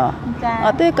ក់ទាំងអស់អ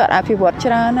ត់ទេគាត់អភិវឌ្ឍ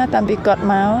ច្រើនណាតាមពីគាត់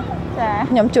មក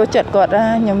ខ្ញុំចូលចិត្តគាត់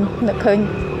ខ្ញុំនឹកឃើញ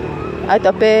ឲ្យ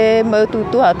ទៅពេលមើលទូ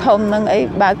ទស្សន៍អាធំហ្នឹងអី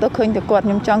បើកទៅឃើញតែគាត់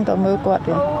ខ្ញុំចង់ទៅមើលគាត់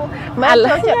ទេមែន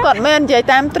ចូលចិត្តគាត់មែននិយាយ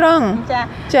តាមត្រង់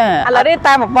ចាឥឡូវនេះ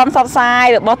តាមប្រព័ន្ធផ្សព្វផ្សាយ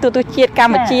របស់ទូទស្សន៍ជាតិក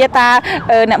ម្ពុជាតើ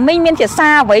អ្នកមីងមានជាសា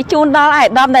រអ្វីជូនដល់អាយ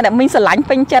ដាមដែលអ្នកមីងស្រឡាញ់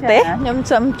ពេញចិត្តទេខ្ញុំ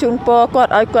សូមជូនពរគា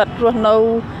ត់ឲ្យគាត់រស់នៅ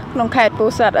ក្នុងខេត្តពោ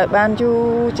ធិ៍សាត់ឲ្យបានយូរ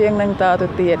ជាងនឹងតទៅ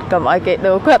ទៀតកុំឲ្យគេ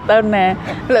ដូរគាត់ទៅណា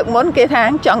លើកមុនគេថា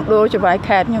ចង់ដូរច្បាយ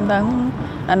ខេត្តខ្ញុំដឹង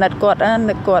អាណិតគាត់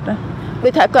នឹកគាត់ ដូ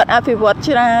ចថាគាត់អភិវឌ្ឍ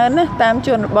ច្រើនណាតាមជ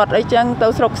នបទអីចឹងទៅ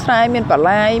ស្រុកស្រែមានបន្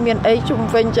លាយមានអីជុំ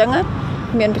វិញចឹងណា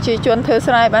មានប្រជាជនធ្វើ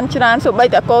ស្រែបានច្រើនសូម្បី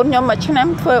តែកូនខ្ញុំមួយឆ្នាំ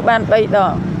ធ្វើបាន3ដ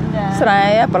ងស្រែ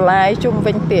បន្លាយជុំ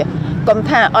វិញផ្ទះកុំ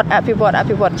ថាអត់អភិវ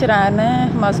ឌ្ឍច្រើនណា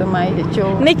មកសម័យទៅចូ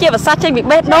លនេះជាប្រសាទចេញពី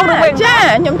បេះដូងវិញចា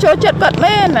ខ្ញុំចូលចិត្តគាត់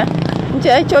មែនណា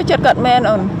ចេះចូលចិត្តគាត់មែន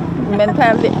អូនមិនថា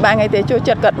បាំងអីទេចូល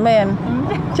ចិត្តគាត់មែន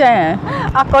ចា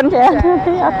អរគុណចា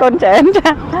អរគុណច្រើនចា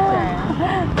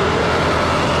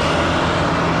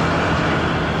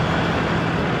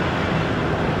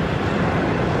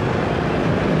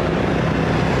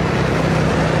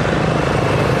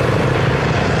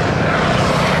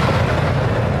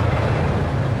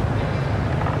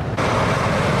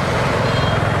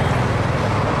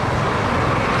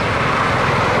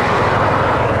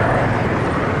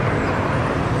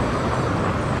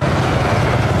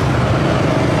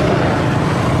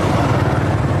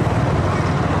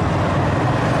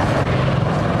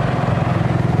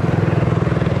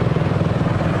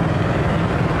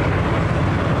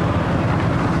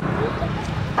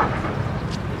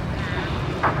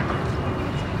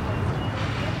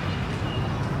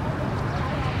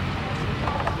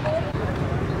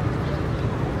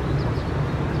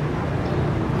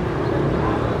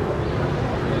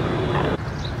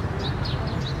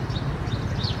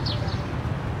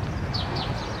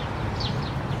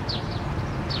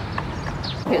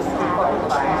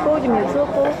គូជំរាបសួរ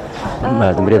គូបា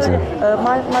ទជំរាបសួរ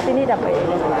មកទីនេះដើម្បី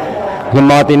ខ្ញុំ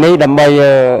មកទីនេះដើម្បី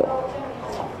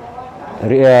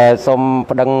សូម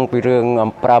ប្តឹងពីរឿង5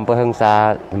អំពើហិង្សា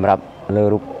សម្រាប់លើ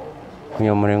រូបខ្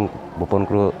ញុំនិងប្រពន្ធ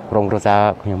ក្រុមគ្រួសារ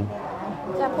ខ្ញុំ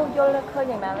ចាគូយល់ឃើញ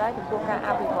យ៉ាងណាដែរចំពោះការអ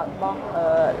ភិវឌ្ឍរបស់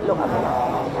លោកអភិវឌ្ឍ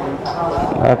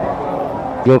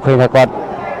យល់ឃើញថាគាត់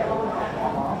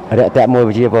រាក់ទាក់មួយ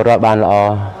វិជាពលរដ្ឋបានល្អ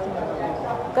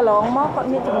កន្លងមកគាត់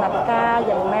មានចំណាត់ការ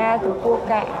យ៉ាងណាចំពោះ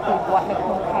ការអភិវឌ្ឍនៅក្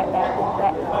នុងខេត្តដែល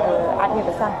អាចមាន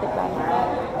ប្រសាសន៍តិចបាន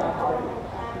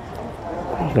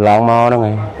កន្លងមកហ្នឹង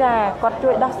ហើយចាគាត់ជួ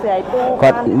យដោះស្រាយពូ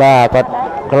គាត់បាទគាត់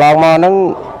កន្លងមកហ្នឹង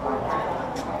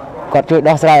គាត់ជួយ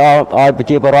ដោះស្រាយឲ្យប្រ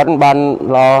ជាពលរដ្ឋបាន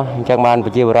ល្អអញ្ចឹងបានប្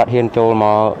រជាពលរដ្ឋហ៊ានចូលម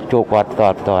កជួបគាត់ផ្ទា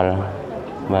ល់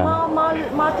បាទ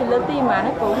មកជាលើកទីប៉ុន្មាន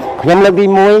ណាគូខ្ញុំលើកទី1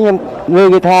ខ្ញុំលើក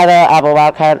គេថាអភិបាល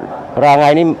ខេត្តរាល់ថ្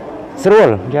ងៃនេះស្រួល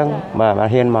អញ្ចឹងបាទ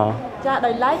ហ៊ានមកចា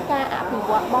ដោយឡែកការអភិវ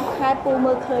ឌ្ឍរបស់ខេត្តពូ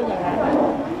មើលឃើញយ៉ាងណា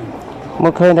មើ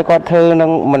លឃើញតែគាត់ធ្វើនឹ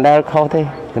ងមិនដែលខុសទេ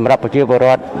សម្រាប់ប្រជាពលរ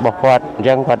ដ្ឋរបស់គាត់អញ្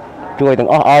ចឹងគាត់ជួយទាំង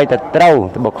អស់ឲ្យតែត្រូវ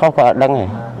តែបើខុសគាត់អត់ដឹងទេ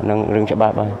នឹងរឿងច្បា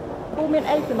ប់ហើយពូមាន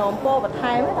អីសំណូមពរបន្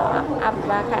ថែមទេអភិ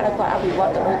បាលខេត្តឲ្យគាត់អភិវឌ្ឍ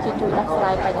ទៅដូចជាជួយដោះស្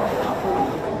រាយបញ្ហាពូ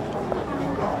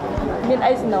មាន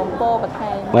អីសំណូមពរបន្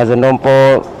ថែមបាទសំណូមពរ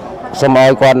សូមឲ្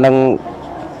យគាត់នឹង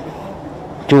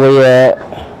ជួយ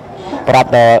ប្រាប់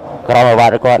ដល់ក្រមអាវ៉ា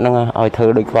ត់គាត់ហ្នឹងឲ្យធ្វើ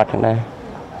ដូចគាត់ហ្នឹងដែរ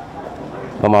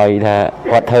កុំឲ្យថា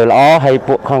គាត់ធ្វើល្អហើយ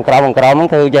ពួកខាងក្រមហ្នឹង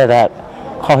ធ្វើចេះតែ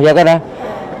ខុសយ៉ាងណា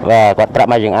បាទគាត់ប្រាប់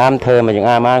មកយ៉ាងអាមធ្វើមកយ៉ាង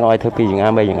អាមមកឲ្យធ្វើពីយ៉ាងអា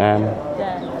មបីយ៉ាងអាមចា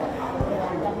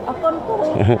អរគុណពូ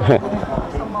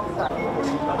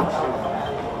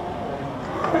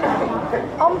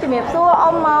អ៊ំជំរាបសួរ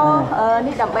អ៊ំមក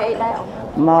នេះដើម្បីអីដែរ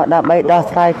អ៊ំមកដើម្បីដោះ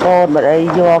ស្រាយកូនបើអី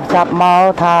យកចាប់មក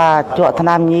ថាជក់ថ្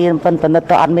នាំញៀនពិនិត្យ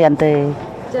ទៅអត់មានទេ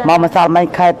មកម្សិលមិញ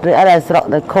ខេត្តឬអីស្រុក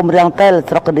ឃុំរៀងតេល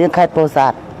ស្រុកកណ្ដៀងខេត្តពោធិ៍សា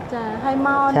ត់ចាហើយម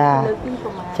កលើកទីប្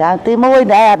រមាណចាទី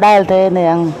1ដែរអត់ដែលទេនា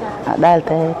ងអត់ដែល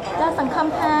ទេចាសង្ឃឹម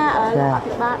ថាអ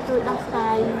ភិបាលជួយដោះស្រា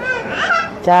យ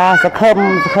ចាសង្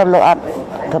ឃឹមលោកអត់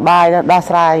សប្បាយដោះ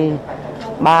ស្រាយ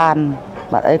បាន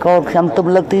បាត់អីកូនខ្ញុំទុំ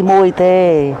លើកទី1ទេ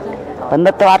ពិ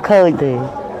និត្យទៅអត់ឃើញទេ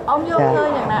អ៊ំយល់ឃើញ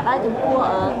យ៉ាងណាដែរចំពោះ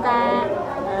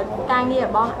ការងាររ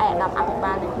បស់ឯកឧត្តមអភិ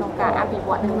បាលនៅក្នុងការអភិវ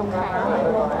ឌ្ឍនៅក្នុងខេត្ត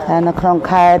ចានៅក្នុង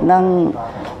ខេត្តហ្នឹង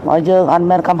បើយើងអត់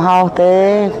មានកំហុសទេ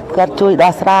គាត់ជួយ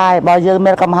ដោះស្រាយបើយើង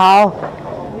មានកំហុស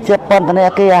ជាពន្ធនា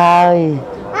គារហើយ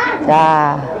ចា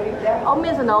អ៊ំមា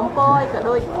នសំណូមពរក៏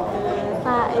ដូច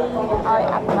សារអីឲ្យ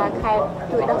អភិបាលខេត្ត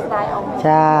ជួយដោះស្រាយអ៊ំ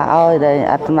ចាឲ្យតែ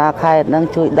អភិបាលខេត្តហ្នឹង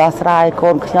ជួយដោះស្រាយ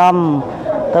កូនខ្ញុំ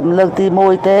ទៅលើកទី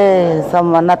1ទេស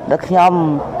មណិតដល់ខ្ញុំ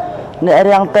អ្នក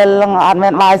រៀងតិលហ្នឹងអត់មា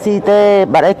នបាយស៊ីទេ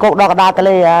បាត់អីគោកដល់កដាត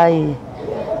លេហើយ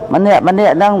ម្នាក់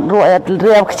ហ្នឹងរួច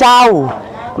រៀងខ្ចៅ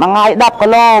មួយថ្ងៃ10គី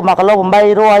ឡូ1គីឡូ800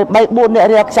 3 4អ្នក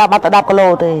រៀងខ្ចៅបាត់តែ10គីឡូ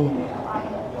ទេ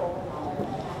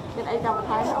មានអីចង់បន្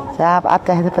ថែមចាអត់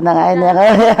ចេះទេប៉ុណ្្នឹងឯងនាងអើ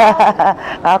យ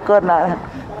អរគុណ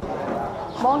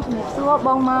បងជំរាបសួរប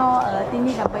ងមកទី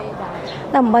នេះ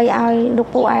ដើម្បីឲ្យលោក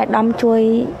ពូអាយដាំជួយ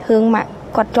រឿងម៉ាក់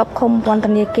គាត់ជាប់ឃុំពន្ធ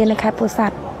នាគារនៅខេត្តពោធិ៍សា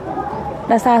ត់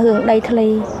ដោយសាររឿងដីធ្លី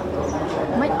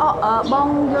មិនបង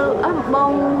យល់ប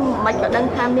ងមិនក៏ដឹង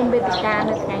ថាមានវេទិកា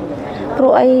នៅថ្ងៃនេះព្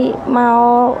រោះអីមក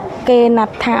គេណា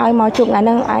ត់ថាឲ្យមកជួបថ្ងៃហ្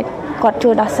នឹងអាចគាត់ជួ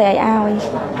យដោះស្រាយឲ្យ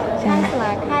ចាខាង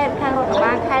ខេត្តខាងរដ្ឋបាល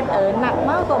បាលខេត្តណាត់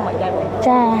មកក៏មិនដែរ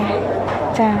ចា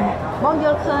បងយ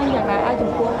ល់ឃើញយ៉ាងណាឲ្យចំ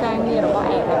ពោះការងាររបស់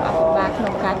ឯកឧត្តមអភិបាលក្នុ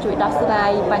ងការជួយដោះស្រា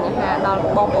យបញ្ហាដល់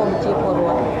បងប្អូនប្រជាពលរ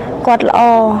ដ្ឋគាត់ល្អ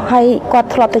ហើយគាត់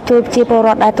ធ្លាប់ទៅជួយប្រជាពលរ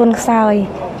ដ្ឋដែលទុនខ្សោយ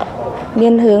មា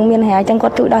នរឿងមានហែអញ្ចឹងគា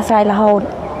ត់ជួយដោះស្រាយរហូត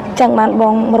អញ្ចឹងបានប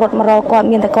ងរត់មករកគាត់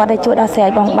មានតែគាត់ដែលជួយដោះស្រាយ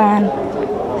បងបាន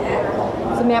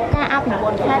សម្រាប់ការអភិវ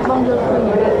ឌ្ឍខេត្តបងយល់ឃើញ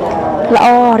ល្អ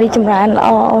រីចម្រើនល្អ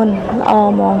អូនល្អ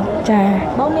ហ្មងចា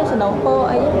បងមានសំណូមពរ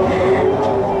អី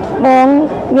បង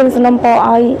មានសំណុំពរ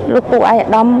ឲ្យលោកពូឯកឧត្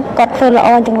តមគាត់ធ្វើល្អ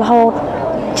ចឹងរហូត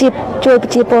ជួយប្រ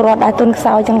ជាពលរដ្ឋដែលទុនខ្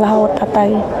សោយចឹងរហូតទៅ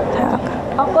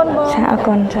អរគុណបងចាអរ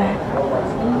គុណចា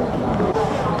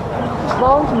ប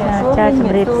ងជំ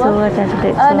រាបសួរចាជំ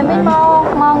រាបសួរនៅមានម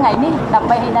កថ្ងៃនេះដើម្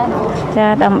បីអីដែរចា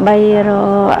ដើម្បីរ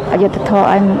អយុធធម៌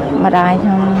ឲ្យម្ដាយខ្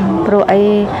ញុំព្រោះអី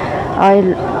ឲ្យ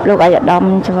លោកឯកឧត្តម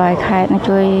ចៅហ្វាយខេត្តនឹង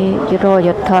ជួយរអ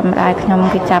យុធធម៌ម្ដាយខ្ញុំ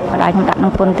គេចាប់ម្ដាយខ្ញុំដាក់ក្នុ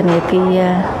ងពន្ធនាគារ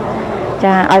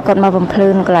ចាឲ្យគាត់មកបំភ្លឺ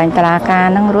នៅកន្លែងតុលាការ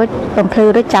ហ្នឹងរួចបំភ្លឺ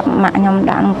រួចចាប់ម៉ាក់ខ្ញុំ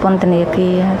ដាក់ក្នុងពន្ធនាគា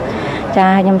រចា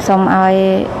ខ្ញុំសូមឲ្យ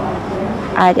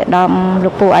ឯកឧត្តមលោ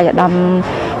កពូឯកឧត្តម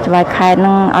ចៅហ្វាយខេត្តហ្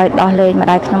នឹងឲ្យដោះលែងម្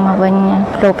ដាយខ្ញុំមកវិញ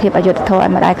ព្រោះភាពអយុត្តិធម៌ឲ្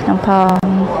យម្ដាយខ្ញុំផង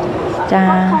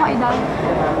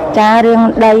ចារឿង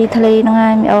ដីធ្លីហ្នឹងហើ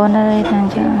យមីអូនអើយថាអ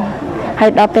ញ្ចឹងហើ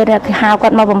យដល់ពេលគេហៅគា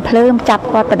ត់មកបំភ្លឺចាប់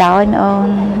គាត់បដ ாய் មីអូន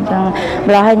អញ្ចឹង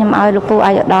ម្ល៉េះឲ្យខ្ញុំឲ្យលោកពូឯក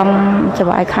ឧត្តមចៅហ្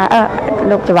វាយខេត្ត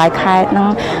លោកចៅហ្វាយខេត្តហ្នឹង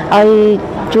ឲ្យ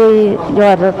ជួយយ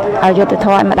កអយុត្តិធ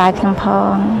ម៌ឲ្យម្ដាយខ្ញុំផ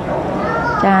ង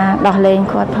ចាដោះលែង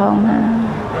គាត់ផងណា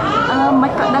មិ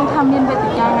នក៏ដឹងថាមានវេទិ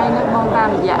កាថ្ងៃនេះបងតាម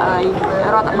រយៈ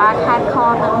រដ្ឋបាលខេត្តខ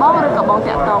ទៅបងឬក៏បង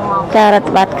តាក់ទងមកចារដ្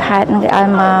ឋបាលខេត្តនឹងគេឲ្យ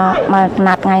មក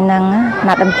ណាត់ថ្ងៃហ្នឹង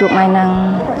ណាត់ដើមជួបថ្ងៃហ្នឹង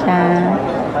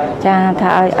ចាថា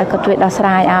ឲ្យគាត់ជួយដោះស្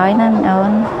រាយឲ្យណាអូ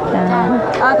នចា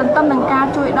ទន្ទឹមនឹងការ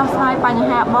ជួយដោះស្រាយបញ្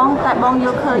ហាបងតែបងយ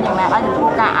ល់ឃើញយ៉ាងណាដល់ចំពោះ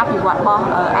ការអភិវឌ្ឍរបស់ឯ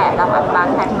កឧត្តមអភិបាល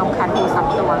ខេត្តក្នុងខេត្តពោធិ៍សាត់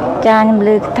ផ្ទាល់ចាខ្ញុំ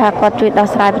លើកថាគាត់ជួយដោះ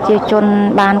ស្រាយប្រជាជន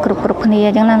បានគ្រប់គ្នា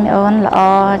អញ្ចឹងណាមីអូនល្អ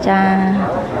ចា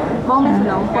បងមានសំ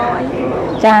ណូមពរអី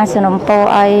ចាសំណូមពរ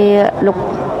ឲ្យ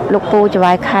លោកពូចៅហ្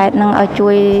វាយខេត្តនឹងឲ្យជួ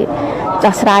យ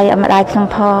ដោះស្រាយឲ្យម្ដាយខ្ញុំ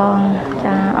ផង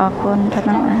ចាអរគុណថាហ្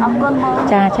នឹងអរគុណបង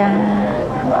ចា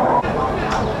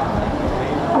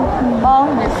បង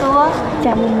មេសួរ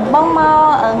ចាំបងម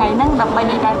កថ្ងៃហ្នឹងដើម្បី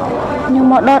អីដែរខ្ញុំ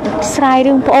មកដកស្រាយ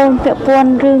រឿងប្អូនពាក់ព័ន្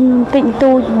ធរឿងតិច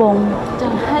តួចបងចឹ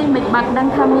ងហើយមិនបាត់ដឹង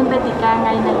ថាមានវេទិកាថ្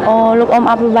ងៃហ្នឹងអូលោកអ៊ំ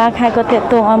អភិបាលខេត្តក៏តាក់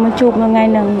ទងឲ្យមកជួបថ្ងៃ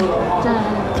ហ្នឹង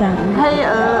ចាហើយ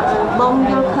បង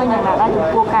យល់ឃើញយ៉ាងណាដែរចំ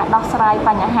ពោះការដោះស្រាយប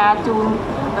ញ្ហាជូន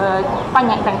ប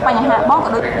ញ្ហាបងក៏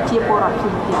ដូចជាពលរដ្ឋជូ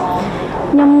នទៀត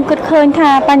ខ្ញុំគិតឃើញ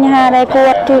ថាបញ្ហាដែលគា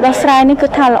ត់ជួយដោះស្រាយនេះគឺ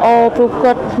ថាល្អព្រោះ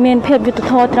គាត់មានភាពយុត្តិ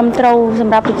ធម៌ត្រឹមត្រូវស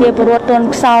ម្រាប់ប្រជាពលរដ្ឋទន់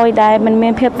ខ្សោយដែលមិនមា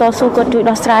នភាពតស៊ូគាត់ជួយ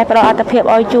ដោះស្រាយផ្ដល់អត្ថប្រយោជន៍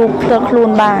ឲ្យជួបផ្ទាល់ខ្លួន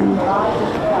បាន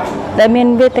ដែលមាន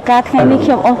វេទិកាថ្ងៃនេះខ្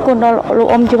ញុំអរគុណដល់លោក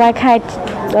អ៊ំចៅហ្វាយខេត្ត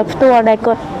ផ្ទាល់ដែល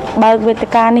គាត់បើកវេទិ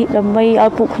កានេះដើម្បីឲ្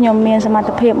យពួកខ្ញុំមានសមត្ថ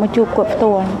ភាពមកជួបគាត់ផ្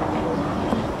ទាល់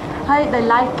ហើយដោយ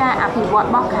ឡែកការអភិវឌ្ឍរ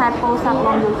បស់ខេត្តពោធិ៍សាត់ប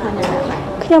ងយល់ឃើញយ៉ាងណា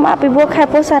ខ្ញុំអភិវឌ្ឍខេត្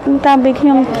តពោធិ៍សាត់តាមពីខ្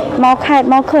ញុំមកខេត្ត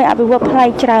មកឃើញអភិវឌ្ឍផ្លៃ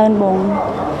ច្រើនបង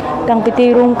តាំងពីទី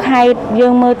រួមខេត្តយើ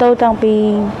ងមើលទៅតាំងពី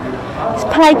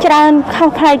ផ្លៃច្រើនខុស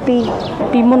ផ្លៃ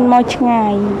ពីមុនមកឆ្ងា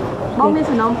យបងមាន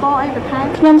សំណូមពរអីទៅខេត្ត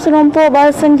ខ្ញុំសំណូមពរបើ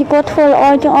សិនជាគាត់ធ្វើល្អ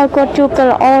ចឹងឲ្យគាត់ជួបទៅ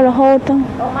ល្អរហូតទៅ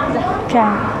ចា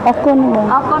អរគុណបង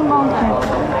អរគុណបង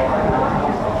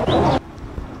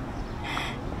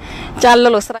ចាលោ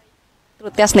កស្រីទូរ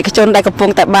ទស្សនិកជនដែលកំពុង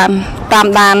តែបានតាម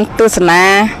ដានទស្សនា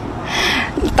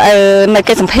នៅ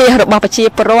កិច្ចសម្ភាសរបស់ប្រជា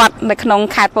ពលរដ្ឋនៅក្នុង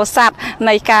ខេត្តពោធិ៍សាត់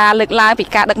នៃការលើកឡើងពី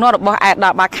ការដឹកនាំរបស់ឯកឧត្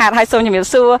តមខេត្តហើយសូមជំរាប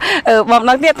សួរបងដ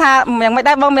ល់ទៀតថាយ៉ាងមិន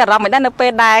ដែរបងមានអារម្មណ៍មិនដែរនៅពេ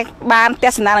លដែលបានទ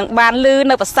ស្សនានឹងបានឮ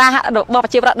នៅប្រសាសន៍របស់ប្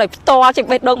រជាពលរដ្ឋដោយផ្ទាល់ជា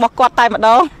បេះដូងរបស់គាត់តែម្ដ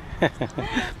ង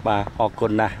បាទអរគុ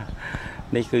ណណាស់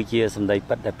នេះគឺជាសម្ដី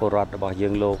ពិតដែលពលរដ្ឋរបស់យើ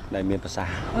ងលោកដែលមានប្រសាស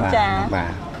ន៍បា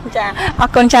ទចាអរ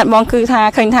គុណចាត់បងគឺថា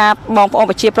ឃើញថាបងប្អូន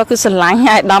ប្រជាប្រដ្ឋគឺស្រឡាញ់ឯ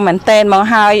កឧត្តមមែនទែនមក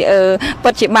ហើយពិ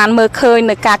តជាបានមើលឃើញ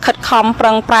នៅការខិតខំប្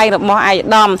រឹងប្រែងរបស់ឯកឧត្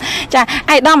តមចាឯ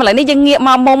កឧត្តមឥឡូវនេះយើងងាកម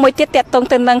កមុំមួយទៀតតាក់ទង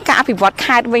ទៅនឹងការអភិវឌ្ឍ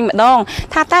ខេត្តវិញម្ដង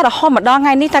ថាតែរហូតម្ដងថ្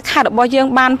ងៃនេះថាខេត្តរបស់យើង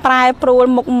បានប្រែប្រួល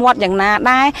មុខមាត់យ៉ាងណា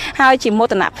ដែរហើយជាមោ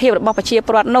ទនភាពរបស់ប្រជាព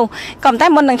លរដ្ឋនោះក៏ប៉ុន្តែ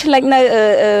មុននឹងឆ្លេចនៅ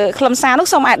ខ្លឹមសារនោះ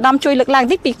សូមឯកឧត្តមជួយលើកឡើង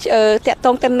តិចពីតាក់ទ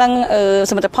ងទៅនឹង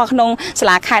សមិទ្ធផលក្នុងសា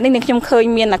លាខេត្តនេះខ្ញុំឃើញ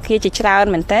មានអគារជាច្រើន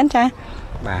មែនទែនចា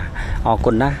បាទអរ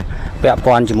គុណណាស់ពាក់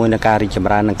ព័ន្ធជាមួយនឹងការរីកចម្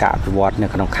រើននិងការអភិវឌ្ឍនៅ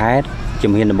ក្នុងខេត្ត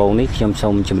ជំហានដំបូងនេះខ្ញុំសូ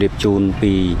មជម្រាបជូន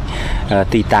ពី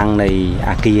ទីតាំងនៃ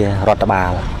អគាររដ្ឋបា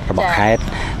លរបស់ខេត្ត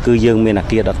គឺយើងមានអ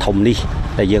គារដ៏ធំនេះ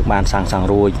ដែលយើងបានសាងសង់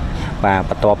រួចបាទ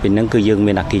បន្ទាប់ពីនឹងគឺយើង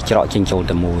មានអគារច្រកចេញចូល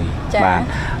តែមួយបាទ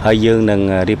ហើយយើងនឹង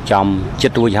រៀបចំចិ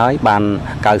ត្តរួចហើយបាន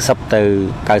90ទៅ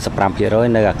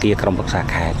95%នៅអគារក្រុមប្រឹក្សា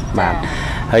ខេត្តបាទ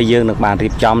ហើយយើងនឹងបានរៀ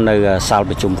បចំនៅសាល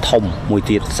ប្រជុំធំមួយ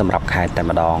ទៀតសម្រាប់ខេត្តតែ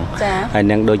ម្ដងហើយ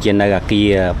នឹងដូចជានៅអាគារ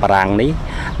បារាំងនេះ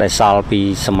ដែលសល់ពី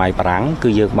សម័យបារាំងគឺ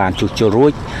យើងបានជួសជុលរួ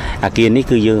ចអាគារនេះ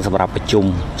គឺយើងសម្រាប់ប្រជុំ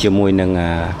ជាមួយនឹង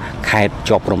ខេត្ត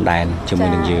ជាប់ព្រំដែនជាមួយ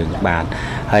នឹងយើងបាទ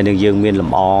ហើយនឹងយើងមានល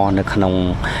ម្អនៅក្នុង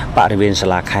បរិវេណសា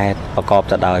លាខេត្តប្រកប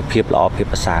ទៅដោយភាពល្អភាព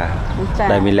ប្រសើរ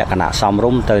ដែលមានលក្ខណៈសមរ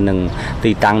ម្យទៅនឹង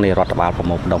ទីតាំងនៃរដ្ឋបាលប្រ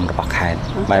មូលផ្ដុំរបស់ខេត្ត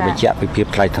បែបបញ្ជាក់ពីភាព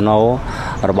ថ្លៃថ្នូរ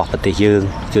របស់ប្រទេសយើង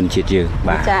ជនជាតិយើង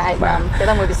បាទចាឯកឧត្តមទៅ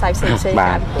ដល់មួយវិស័យផ្សេងៗ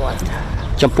ការប្រកួត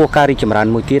ចំពោះការរីកចម្រើន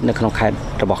មួយទៀតនៅក្នុងខេត្ត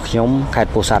របស់ខ្ញុំខេត្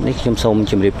តពោធិ៍សាត់នេះខ្ញុំសូម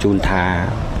ជម្រាបជូនថា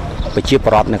ប្រជាពល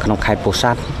រដ្ឋនៅក្នុងខេត្តពោធិ៍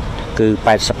សាត់គឺ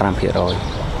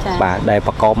 85% បាទដែល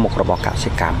ប្រកបមុខរបរក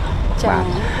សិកម្មបាទ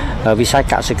វិស័យ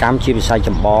កសិកម្មជាវិស័យច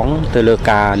ម្បងទៅលើ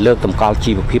ការលើកតម្កល់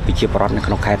ជីវភាពប្រជាពលរដ្ឋនៅ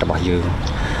ក្នុងខេត្តរបស់យើង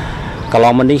កន្ល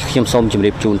ងមកនេះខ្ញុំសូមជម្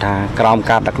រាបជូនថាក្រោម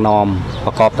ការដឹកនាំ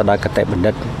ប្រកបទៅដោយគតិបណ្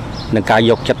ឌិតនឹងការ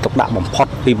យកចិត្តទុកដាក់បំផុត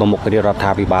ពីប្រមុខរដ្ឋា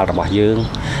ភិបាលរបស់យើង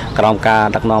ក្រោមការ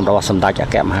ដឹកនាំរបស់សម្ដេចអ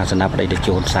គ្គមហាសេនាបតីតេ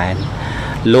ជោហ៊ុនសែន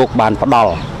លោកបានផ្ដ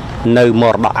ល់នៅម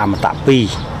រតកអមតៈ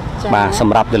2បាទស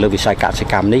ម្រាប់ទៅលើវិស័យកសិ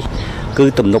កម្មនេះគឺ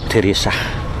ទំនប់ធារាសាស្ត្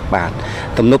របាទ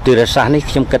ទំនប់ធារាសាស្ត្រនេះ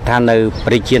ខ្ញុំគិតថានៅ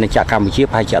ប្រជាណាចក្រកម្ពុជា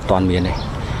ប្រហែលជាអត់ទាន់មានទេ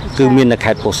គឺមាននៅ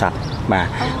ខេត្តពោធិ៍សាត់បាទ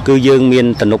គឺយើងមាន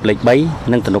ទំនប់លេខ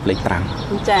3និងទំនប់លេខ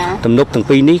5ចាទំនប់ទាំង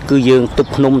ពីរនេះគឺយើងទប់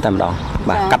ភ្នំតែម្ដង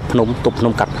បាទកាត់ភ្នំទប់ភ្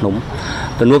នំកាត់ភ្នំ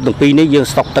ទំនប់ទាំងពីរនេះយើង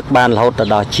ស្តុកទឹកបានរហូត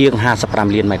ដល់ជាង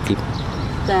55លានម៉ែត្រគីប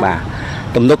បាទ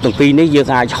ទំនប់ទាំងពីរនេះយើង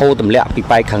អាចហូរទម្លាក់ពី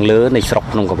ប៉ែកខាងលើនៃស្រុក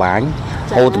ភ្នំកវាញ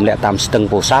ហូរទម្លាក់តាមស្ទឹង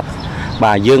ពោធិ៍សាត់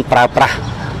បាទយើងប្រើប្រាស់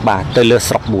បាទទៅលើ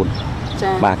ស្រុក4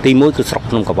បាទទី1គឺស្រុក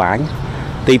ភ្នំកវាញ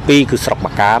ទី2គឺស្រុក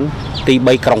បាកានទី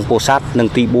3ក្រុងពោធិ៍សាត់និង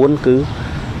ទី4គឺ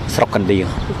ស្រុកកណ្ដៀង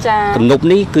ចាទំនប់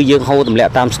នេះគឺយើងហូរទម្លា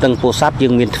ក់តាមស្ទឹងពោធិ៍សាត់យើ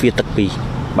ងមានទ្វារទឹក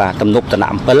2បាទទំនប់តំណា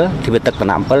ក់7ទ្វារទឹកតំ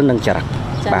ណាក់7និងចរិត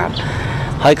បាទ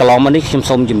ហើយកន្លងមកនេះខ្ញុំ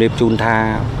សូមជម្រាបជូនថា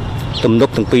ទំន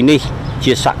ប់ទាំងពីរនេះ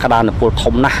ជាសក្តានុពល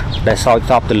ធំណាស់ដែលស្រោច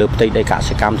ស្រពទៅលើផ្ទៃដីក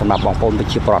សិកម្មសម្រាប់បងប្អូនប្រ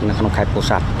ជាពលរដ្ឋនៅក្នុងខេត្តពោធិ៍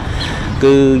សាត់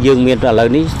គឺយើងមានឥឡូវ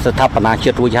នេះស្ថាបនាចិ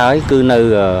ត្តរួចហើយគឺនៅ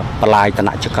បលាយតំ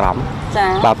ណាក់ចក្រមចា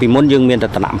បាទពីមុនយើងមានតែ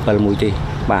តំណាក់7មួយទេ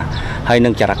បាទហើយនឹ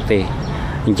ងចរិតទេ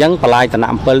អញ្ចឹងបលាយតំណា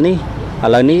ក់7នេះឥ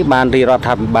ឡូវនេះបានរាជរដ្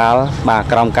ឋាភិបាលបាទ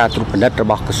ក្រោមការត្រួតពិនិត្យរ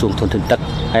បស់ក្រសួងធនធានទឹក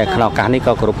ហើយក្នុងឱកាសនេះ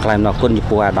ក៏គោរពថ្លែងអំណរគុណចំ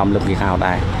ពោះអាដាមលឹមគីហៅ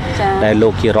ដែរដែលលោ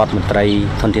កជារដ្ឋមន្ត្រី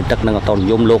ធនធានទឹកនិងអតុលនិ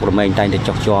យមលោករមែងតែងតែ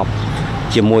ចុះជាប់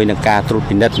ជាមួយនឹងការត្រួត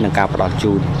ពិនិត្យនិងការផ្ដល់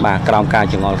ជូនបាទក្រោមការ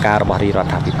ចង្អុលការរបស់រាជរ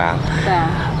ដ្ឋាភិបាល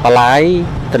បលាយ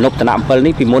ទំនប់តំណាក់7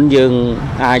នេះពីមុនយើង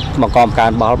អាចបង្កប់កា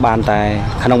របោះបានតែ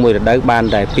ក្នុងមួយរដូវបាន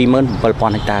តែ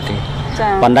 27,000 ហិកតាទេ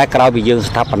ប៉ុន្តែក្រោយពីយើង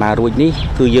ស្ថាបនារួចនេះ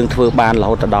គឺយើងធ្វើបានរ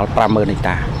ហូតដល់ 50,000 ហិក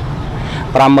តា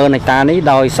 50,000 ហិកតានេះ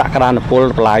ដោយសក្តានុពល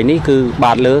បលាយនេះគឺ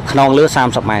បាតលើខ្នងលើ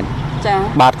30 ម៉ែត្រចា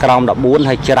បាតក្រោម14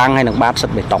ហើយច្រាំងហើយនឹងបាតសិ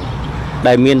តបេតុង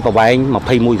ដែលមានប្រវែង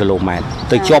21 គីឡូម៉ែត្រ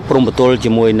ទៅជាប់ព្រំប្រទល់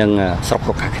ជាមួយនឹងស្រុក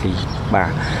រុក្ខាគ្រីបាទ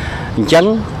អញ្ចឹង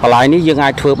បលាយនេះយើងអា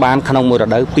ចធ្វើបានក្នុងមួយរ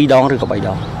ដូវ2 ដងឬក៏3 ដ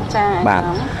ងចាបាទ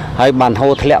ហើយបានហូ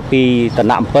រធ្លាក់ពីតំ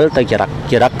ណាក់7ទៅចរិ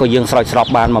តក៏យើងស្រោចស្រព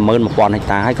បាន 11,000 ហិក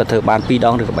តាហើយក៏ធ្វើបាន2 ដ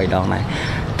ងឬក៏3 ដងដែរ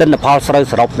ទិន្នផលស្រូវ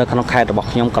សរុបនៅក្នុងខេត្តរបស់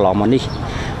ខ្ញុំកន្លងមកនេះ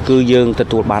គឺយើងទ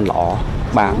ទួលបានល្អ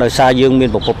បាទដោយសារយើងមាន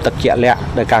ប្រភពទឹកជាក់លាក់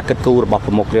ដោយការគិតគូររបស់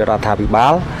ប្រមុខរាជរដ្ឋាភិបា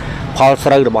លផលស្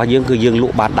រូវរបស់យើងគឺយើងល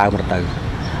ក់បានដើមរដូវ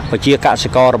ប្រជាកសិ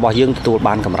កររបស់យើងទទួល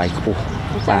បានកម្រៃខ្ពស់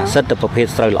បាទសិតតែប្រភេទ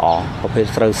ស្រូវល្អប្រភេទ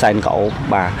ស្រូវសែនក្អូប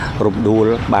បាទរំដួល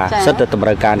បាទសិតតែតម្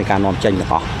រូវការនៃការនាំចេញទាំ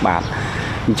ងអស់បាទ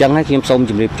អញ្ចឹងហើយខ្ញុំសូម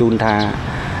ជម្រាបជូនថា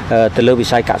ទៅលើវិ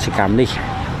ស័យកសិកម្មនេះ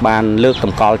បានលើកត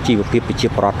ម្កល់ជីវភាពប្រជា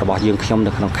ពលរដ្ឋរបស់យើងខ្ញុំ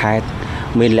នៅក្នុងខេត្ត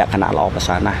មានលក្ខណៈល្អប្រ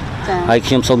សើរណាស់ហើយ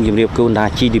ខ្ញុំសូមជម្រាបជូនថា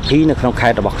GDP នៅក្នុងខេ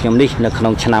ត្តរបស់ខ្ញុំនេះនៅក្នុ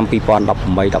ងឆ្នាំ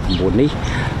2018-19នេះ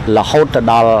រហូតទៅ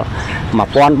ដល់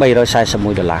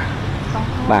$1,341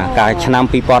បាទកាលឆ្នាំ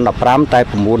2015តែ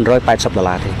$980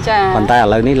ទេប៉ុន្តែឥ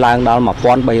ឡូវនេះឡើងដល់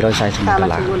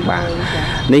$1,341បាទ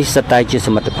នេះសិតតែជាស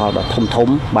មិទ្ធផលដ៏ធំ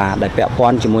បាទដែលពាក់ព័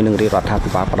ន្ធជាមួយនឹងរាជរដ្ឋាភិ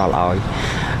បាលផ្ដល់ឲ្យ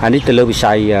អានេះទៅលើវិ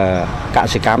ស័យក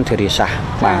សិកម្មធារាសាស្ត្រ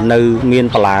បាទនៅមាន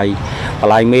បលា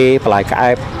យមេបលាយក្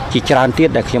អែបជាច្រើនទៀត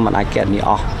ដែលខ្ញុំមិនអាចកណនាអ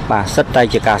ស់បាទសិតតែ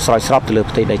ជាការស្រោចស្រពទៅលើ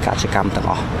ផ្ទៃដីកសិកម្មទាំង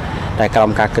អស់តែក្រោម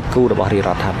ការគិតគូររបស់រាជរ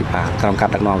ដ្ឋាភិបាលក្រោមការ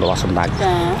ដឹកនាំរបស់សម្ដេច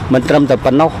មិនត្រឹមតែ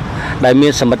ប៉ុណ្ណោះដែលមា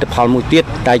នសមិទ្ធផលមួយទៀត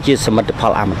ដែលជាសមិទ្ធផ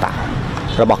លអមតៈ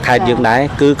របស់ខេត្តយើងដែរ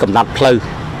គឺកំណត់ផ្លូវ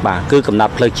បាទគឺកំណ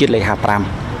ត់ផ្លូវជាតិលេខ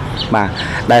55បាទ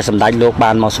ដែលសម្ដេចលោក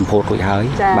បានមកសម្ពោធរួចហើយ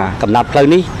បាទកំណត់ផ្លូវ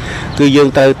នេះគឺយើង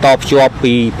ត្រូវតភ្ជាប់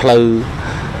ពីផ្លូ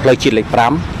វជាតិលេខ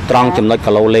5ត្រង់ចំណុច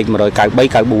គីឡូលេខ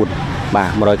19394បាទ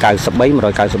193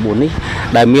 194នេះ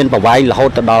ដែលមានប្រវែងរហូត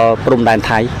ទៅដល់ព្រំដែន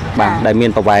ថៃបាទដែលមា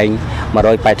នប្រវែង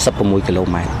186 គីឡូ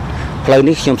ម៉ែត្រផ្លូវ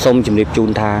នេះខ្ញុំសូមជម្រាបជូន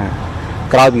ថា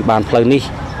ក្រោយពីបានផ្លូវនេះ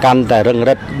កាន់តែរឹង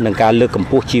រិតនឹងការលើកកម្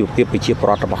ពស់ជីវភាពប្រជាពល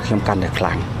រដ្ឋរបស់ខ្ញុំកាន់តែខ្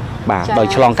លាំងបាទដោយ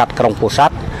ឆ្លងកាត់ក្រុងពោធិ៍សា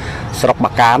ត់ស្រុក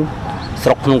បាកានស្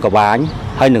រុកភ្នំកវាញ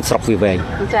ហ ហើយនឹងស្រុកវាវែង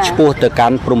ឆ្ពោះទៅកា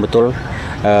ន់ព្រំប្រទល់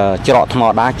ច្រកថ្ម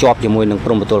ដាជាប់ជាមួយនឹងព្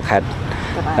រំប្រទល់ខេត្ត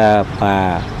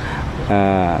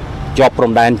ជាប់ព្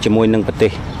រំដែនជាមួយនឹងប្រទេ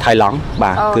សថៃឡង់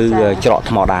បាទគឺច្រក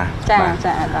ថ្មដាបា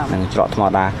ទនឹងច្រកថ្ម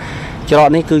ដាច្រក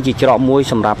នេះគឺជាច្រកមួយ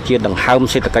សម្រាប់ជាដង្ហើម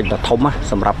សេដ្ឋកិច្ចដ៏ធំ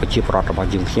សម្រាប់ប្រជាពលរដ្ឋរបស់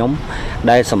យើងខ្ញុំ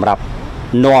ដែលសម្រាប់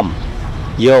នាំ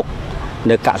យក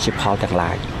នៅកសិផលទាំង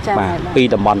ឡាយបាទពី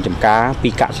តំបន់ចំការពី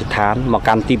កសិដ្ឋានមក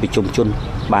កាន់ទីប្រជុំជន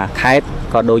បាទខេត្ត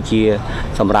ក៏ដូចជា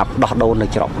សម្រាប់ដោះដូរនៅ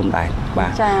ច្រកព្រំដែនបា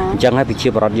ទអញ្ចឹងហើយប្រជា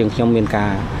ពលរដ្ឋយើងខ្ញុំមានកា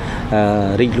រ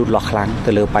រីកលូតលាស់ខ្លាំង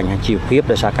ទៅលើបញ្ហាជីវភាព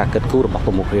ដោយសារការគិតគូររបស់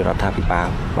ប្រមុខរដ្ឋាភិបាល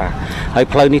បាទហើយ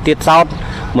ផ្លូវនេះទៀតសោត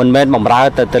មិនមែនបំរើ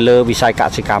ទៅលើវិស័យក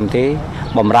សិកម្មទេ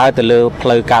បំរើទៅលើផ្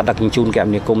លូវការដឹកជញ្ជូនគម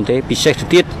នាគមន៍ទេពិសេសទៅ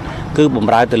ទៀតគឺបំ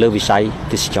រើទៅលើវិស័យ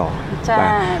ទេសចរបា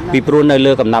ទពីព្រោះនៅ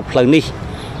លើកំណត់ផ្លូវនេះ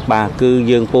បាទគឺ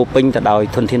យើងពោពេញទៅដោយ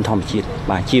ធនធានធម្មជាតិ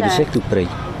បាទជាពិសេសគឺព្រៃ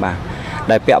បាទ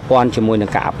ដែលពាក់ព័ន្ធជាមួយនឹង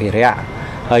ការអភិរក្ស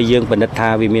ហើយយើងពិនិត្យថា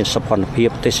វាមានសោភ័ណភាព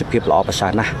ទេសភាពល្អប្រសើ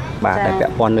រណាស់បាទដែលពា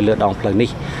ក់ព័ន្ធនៅលើដងផ្លូវនេះ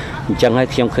អញ្ចឹងហើយ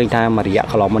ខ្ញុំឃើញថាមួយរយៈ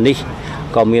កន្លងមកនេះ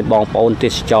ក៏មានបងប្អូនទេ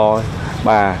សចរ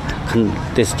បាទ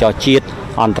ទេសចរជាតិ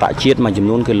អន្តរជាតិមួយចំ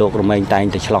នួនគឺលោករមែងតែង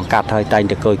តែឆ្លងកាត់ហើយតែង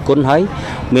តែគយគុណហើយ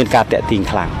មានការតាក់ទាញ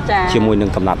ខ្លាំងជាមួយនឹង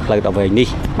កំណត់ផ្លូវដ៏វែងនេះ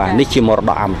បាទនេះជាមរ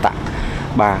តកអមតៈ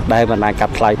បាទដែលមិនអាចកា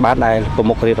ត់ថ្លៃបានដែលប្រ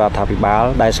មុខរដ្ឋាភិបាល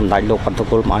ដែលសម្ដេចលោកបន្ទុក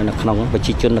លមកឲ្យនៅក្នុងប្រ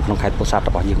ជាជននៅក្នុងខេត្តពោធិ៍សាត់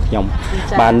របស់យើងខ្ញុំ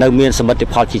បាទនៅមានសមិទ្ធ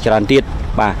ផលជាច្រើនទៀត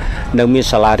បាទនៅមាន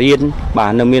សាលារៀនបា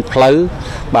ទនៅមានផ្លូវ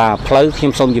បាទផ្លូវខ្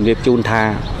ញុំសូមជម្រាបជូនថា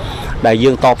ដែលយើ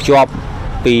ងតភ្ជាប់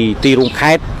ពីទីរួម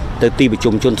ខេត្តទៅទីប្រ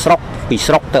ជុំជនស្រុកពី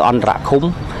ស្រុកទៅអន្តរឃុំ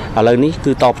ឥឡូវនេះ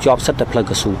គឺតភ្ជាប់សិតតែផ្លូវ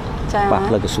កស៊ូបាទ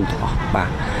ផ្លូវកស៊ូទាំងអស់បាទ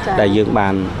ដែលយើងបា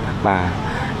នបាទ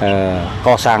ក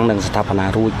សាងនិងស្ថាបនា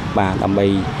រួចបាទដើម្បី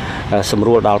សម្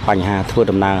រួលដល់បញ្ហាធ្វើ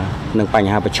ដំណើរនិងប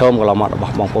ញ្ហាប្រឈមកន្លងមករប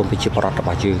ស់បងប្អូនប្រជាពលរដ្ឋរប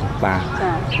ស់យើងបាទ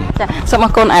ចាសូមអ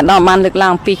រគុណអាដាមបានលើកឡើ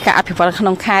ងពីការអភិវឌ្ឍក្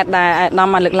នុងខេត្តដែលអាដាម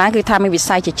បានលើកឡើងគឺថាមានវិ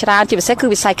ស័យជាច្រើនជាពិសេសគឺ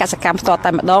វិស័យកសិកម្មផ្ទាល់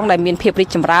តែម្ដងដែលមានភាពរីក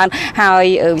ចម្រើនហើយ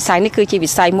វិស័យនេះគឺជាវិ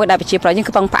ស័យមួយដែលប្រជាពលរដ្ឋយើង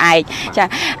គឺពឹងផ្អែកចា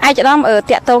អាដាម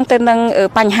តាក់ទងទៅនឹង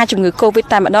បញ្ហាជំងឺ Covid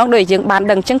តែម្ដងដោយយើងបាន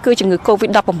ដឹងអញ្ចឹងគឺជំងឺ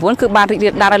Covid-19 គឺបានរីក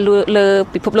រាលដាលលើ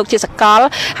ពិភពលោកជាសកល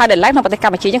ហើយដែលឡើងក្នុងប្រទេសក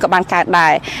ម្ពុជាយើងក៏បានកើតដែ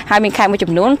រហើយមានខេត្តមួយ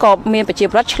ចំនួនក៏មានប្រជា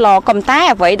ពលរដ្ឋឆ្លងក៏តែ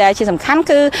អ្វីដែលជាសំខាន់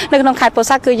គឺនៅក្នុងខេត្តពោធិ៍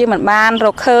សាត់គឺយើងមិនបានរ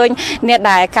កឃើញអ្នក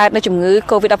ដែលកើតនៅជំងឺ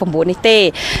Covid-19 នេះទេ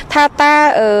ថាតើ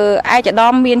ឯកឧត្ត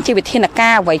មមានជាវិធានកា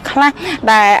រអ្វីខ្លះ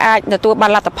ដែលអាចទទួលបា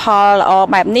នលទ្ធផលល្អ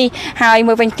បែបនេះហើយ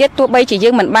មួយវិញទៀតទោះបីជាយើ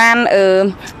ងមិនបាន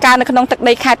កើតនៅក្នុងទឹក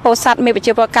ដីខេត្តពោធិ៍សាត់មានប្រ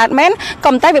ជាពលរដ្ឋកើតមែន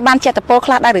ក៏តែវាបានជាអត្តពល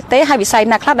ខ្លះដែរឬទេហើយវិស័យ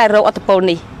ណាខ្លះដែលរកអត្តពល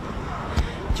នេះ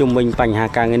ជុំវិញបញ្ហា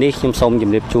ការងារនេះខ្ញុំសូមជ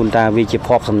ម្រាបជូនថាវាជា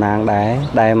ភ័ព្វសំណាងដែរ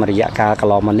ដែលមួយរយៈកាលក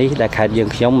ន្លងមកនេះដែលខេត្តយើង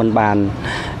ខ្ញុំមិនបាន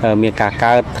មានការ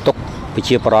កើតផ្ទុកប្រ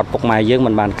ជាពលរដ្ឋពុកម៉ែយើង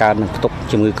មិនបានកើតនឹងផ្ទុក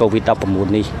ជំងឺ Covid-19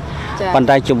 នេះប៉ុន្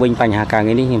តែជុំវិញបញ្ហាការ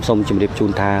ងារនេះខ្ញុំសូមជម្រាបជូ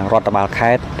នថារដ្ឋបាល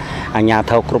ខេត្តអាជ្ញា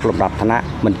ធរគ្រប់លំដាប់ឋានៈ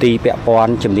មន្ទីរពាក់ព័ន្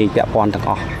ធជំនាញពាក់ព័ន្ធទាំង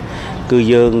អស់គឺ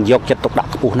យើងយកចិត្តទុកដាក់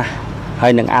ខ្ពស់ណាស់ហើ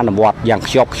យនឹងអនុវត្តយ៉ាង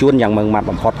ខ្ជាប់ខ្ជួនយ៉ាងម៉ឺងម៉ាត់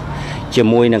បំផុតជា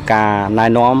មួយនឹងការណែ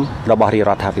នាំរបស់រាជ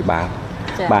រដ្ឋាភិបាល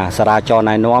បាទសារាចរ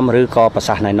ណែនាំឬក៏ប្រ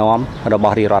សាសន៍ណែនាំរប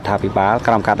ស់រាជរដ្ឋាភិបាល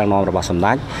ក្រោមការដឹកនាំរបស់សម្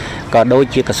ដេចក៏ដូច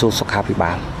ជាក្រសួងសុខាភិ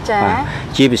បាលបាទ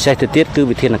ជាពិសេសទៅទៀតគឺ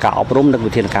វិធានការអប់រំនិង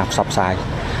វិធានការផ្សព្វផ្សាយ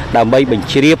ដើម្បីបញ្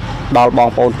ជ្រាបដល់បង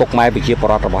ប្អូនពុកម៉ែប្រជាពល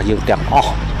រដ្ឋរបស់យើងទាំងអ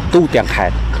ស់ទូទាំងខេ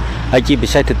ត្តហើយជាពិ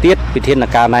សេសទៅទៀតវិធាន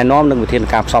ការណែនាំនិងវិធាន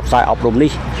ការផ្សព្វផ្សាយអប់រំ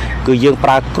នេះគឺយើងប្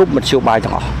រើគ្រប់មធ្យោបាយ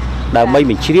ទាំងអស់ដើម្បី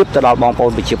បញ្ជ្រាបទៅដល់បងប្អូ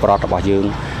នប្រជាពលរដ្ឋរបស់យើង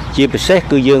ជាពិសេស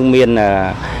គឺយើងមាន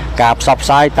ការផ្សព្វផ្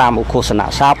សាយតាមឧឃោសន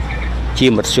ស័ព្ទជា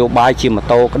មធ្យោបាយជាម៉ូ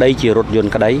តូក្តីជារថយន្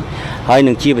តក្តីហើយ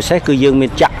នឹងជាពិសេសគឺយើងមា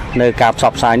នចាក់នៅការផ្ស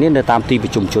ព្វផ្សាយនេះនៅតាមទីប្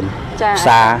រជុំជនផ្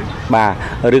សារបាទ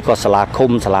ឬក៏សាលា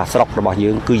ឃុំសាលាស្រុករបស់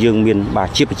យើងគឺយើងមានបាទ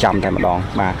ជាប្រចាំតែម្ដង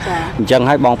បាទអញ្ចឹង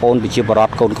ហើយបងប្អូនប្រជាពលរដ្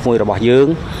ឋកូនក្មួយរបស់យើង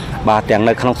បាទទាំង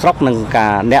នៅក្នុងស្រុកនិងកា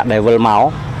រអ្នកដែលវិលមក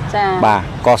បាទ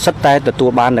ក៏សិតតែទទួល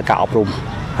បាននៅការអប់រំ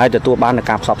ហើយទទួលបាននៅ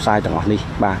ការផ្សព្វផ្សាយទាំងអស់នេះ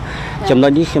បាទចំណុ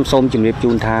ចនេះខ្ញុំសូមជម្រាបជូ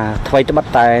នថាថ្មីត្បិត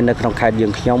តែនៅក្នុងខេត្តយើ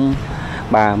ងខ្ញុំ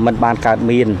បាទមិនបានកើត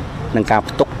មាននឹងការ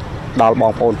ផ្ទុកដល់ប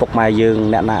ងប្អូនពុកម៉ែយើង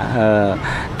អ្នកណា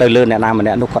ទៅលើអ្នកណាម្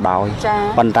នាក់នោះក៏ដោយ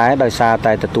ប៉ុន្តែដោយសារ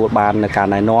តែទទួលបាននៅការ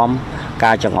ណែនាំ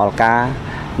ការចង្អុលការ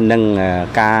និង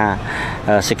ការ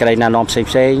សេចក្តីណែនាំផ្សេ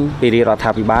ងៗពីរាជរដ្ឋា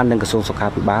ភិបាលនិងក្រសួងសុខា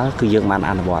ភិបាលគឺយើងបាន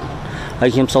អនុវត្តហើយ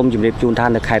ខ្ញុំសូមជម្រាបជូនថា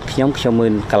នៅខេត្តខ្ញុំមា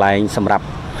នកន្លែងសម្រាប់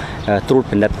ត្រួត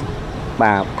ពិនិត្យ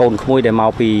បាទកូនក្មួយដែលម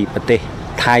កពីប្រទេស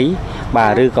ថៃបា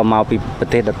ទឬក៏មកពីប្រ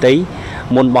ទេសដទៃ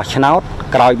មុនបោះឆ្នោត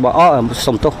ក្រោយ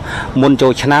សុំទោសមុនចូ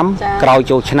លឆ្នាំក្រោយ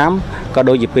ចូលឆ្នាំក៏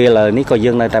ដូចជាពេលនេះក៏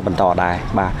យើងនៅតែបន្តដែរ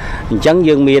បាទអញ្ចឹង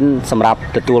យើងមានសម្រាប់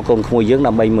ទទួលកូនក្មួយយើង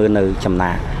ដើម្បីមើលនៅចំ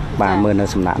ណាបាទមើលនៅ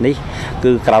សំណាក់នេះ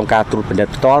គឺក្រោមការត្រួតពិនិត្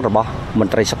យផ្ទាល់របស់ម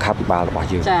ន្ត្រីសុខាភិបាលរបស់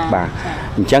យើងបាទ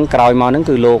អញ្ចឹងក្រោយមកហ្នឹង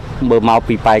គឺលោកមើលមក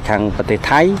ពីប៉ែកខាងប្រទេស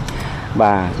ថៃ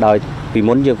បាទដោយ ពី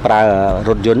មុនយើងប្រើ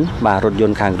រថយន្តបាទរថយ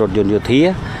ន្តខាងរថយន្តយោធា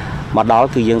មកដល់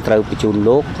គឺយើងត្រូវបញ្ជូន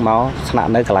លោកមកស្នាក់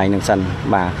នៅកន្លែងនឹងសិន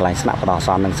បាទកន្លែងស្នាក់បដោះអាស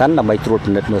ន្ននឹងសិនដើម្បីត្រួត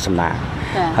ពិនិត្យមើលសំណាង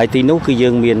ហើយទីនោះគឺយើ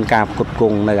ងមានការផ្គត់ផ្គ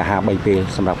ង់នៅអាហារ3ពេល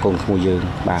សម្រាប់កូនក្មួយយើង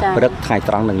បាទព្រឹកថ្ងៃ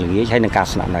ត្រង់និងល្ងាចហើយនឹងការ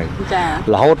ស្នាក់នៅ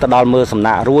រហូតទៅដល់មើលសំ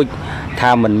ណាងរួច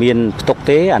ថាมันមានផ្ទុក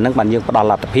ទេអានឹងបានយើងផ្ដល់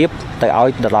លទ្ធភាពទៅឲ្យ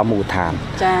ដល់មូលដ្ឋាន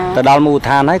ទៅដល់មូលដ្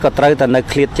ឋានហើយក៏ត្រូវតែនៅ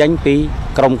ឃ្លាតចេញពី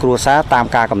ក្រមគ្រួសារតាម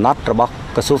ការកំណត់របស់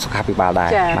ក្រសួងសុខាភិបាលដែរ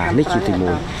បាទនេះជាទី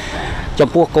1ចំ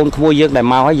ពោះកូនក្មួយយើងដែល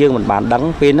មកហើយយើងមិនបានដឹង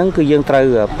ពេលហ្នឹងគឺយើងត្រូវ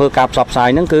ធ្វើការផ្សព្វផ្សាយ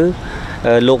ហ្នឹងគឺ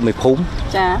លោកមេភូមិ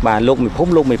បាទលោកមេភូ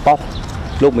មិលោកមេប៉ោះ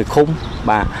លោកមេឃុំ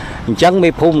បាទអញ្ចឹងមេ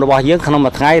ភូមិរបស់យើងក្នុង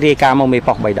មួយថ្ងៃរាយការណ៍មកមេ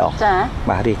ប៉ោះ3ដង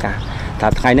បាទរាយការណ៍ថា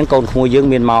ថ្ងៃហ្នឹងកូនក្មួយយើង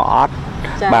មានមកអត់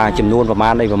បាទចំនួនប្រមា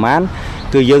ណ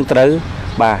គឺយើងត្រូវ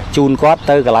បាទជូនគាត់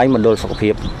ទៅកន្លែងមណ្ឌលសុខ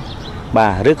ភាពបា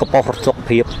ទឬក៏ប៉ុស្តិ៍សុខ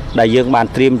ភាពដែលយើងបាន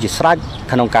ត្រៀមជាស្រេច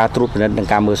ក្នុងការត្រួតពិនិត្យនិង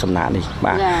ការមើលសំណាក់នេះ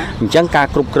បាទអញ្ចឹងការ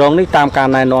គ្រប់គ្រងនេះតាមការ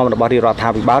ណែនាំរបស់រាជរដ្ឋា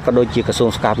ភិបាលក៏ដូចជាក្រសួង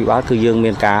សុខាភិបាលគឺយើង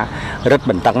មានការរឹត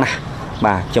បន្តឹងណាស់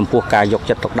បាទចំពោះការយក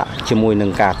ចិត្តទុកដាក់ជាមួយនឹ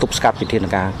ងការទប់ស្កាត់វិធាន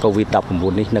ការ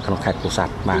COVID-19 នេះនៅក្នុងខេត្តពោធិ៍សា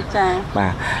ត់បាទបា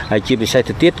ទហើយជាពិសេស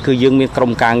ទៅទៀតគឺយើងមានក្រុ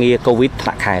មការងារ COVID ថ្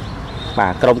នាក់ខេត្តបា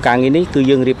ទក្រុមការងារនេះគឺ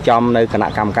យើងរៀបចំនៅគណៈ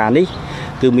កម្មការនេះ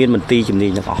គឺមានមន្ទីរជំនា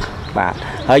ញទាំងអស់បាទ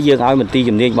ហើយយើងឲ្យមន្ទីរ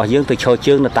ជំនាញរបស់យើងទៅឈរ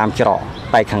ជើងនៅតាមច្រក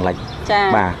ប៉ែកខាងលិច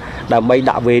បាទដើម្បី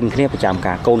ដាក់វេនគ្នាប្រចាំ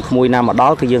ការកូនក្មួយណាមកដ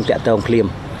ល់គឺយើងតាក់ទងភ្លាម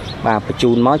បាទបញ្ជូ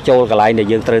នមកចូលកន្លែងដែល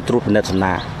យើងត្រូវត្រួតពិនិត្យសំ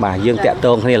ណាបាទយើងតាក់ទ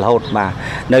ងគ្នារហូតបាទ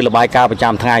នៅរបាយការណ៍ប្រ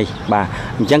ចាំថ្ងៃបាទ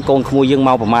អញ្ចឹងកូនក្មួយយើងម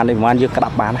កប្រមាណយើងក្តា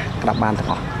ប់បានទាំង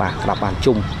អស់បាទក្តាប់បាន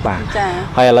ជុំបាទ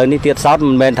ហើយឥឡូវនេះទៀតសោត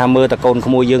មិនមែនថាមើលតែកូន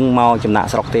ក្មួយយើងមកចំណាក់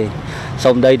ស្រុកទេ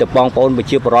សូមដីទៅបងប្អូនប្រ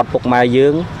ជាពលរដ្ឋពុកម៉ែយើ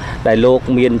ងដែលលោក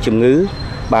មានជំងឺ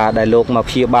បាទដែលលោកមក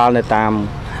ព្យាបាលនៅតាម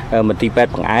មន្ទីរពេទ្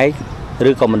យបង្អែក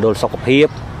ឬក៏មណ្ឌលសុខភាព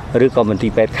ឬក៏មន្ទី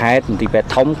រពេទ្យខេត្តមន្ទីរពេទ្យ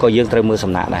ធំក៏យើងត្រូវមើល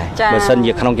សំណាក់ដែរបើសិន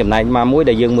ជាក្នុងចំណែកមួយ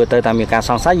ដែលយើងមើលទៅថាមានការ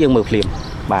សង្ស័យយើងមើលភ្លាម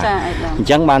បាទអញ្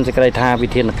ចឹងបានសេចក្តីថាវិ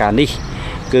ធានការនេះ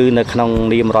គឺនៅក្នុង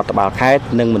នាមរដ្ឋបាលខេត្ត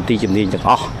និងមន្ទីរជំនាញទាំង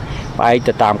អស់ផ្អែក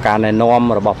ទៅតាមការណែនាំ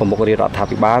របស់ប្រមុខរាជរដ្ឋា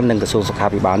ភិបាលនិងក្រសួងសុខា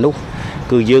ភិបាលនោះ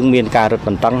គឺយើងមានការរឹតប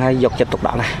ន្តឹងហើយយកចិត្តទុក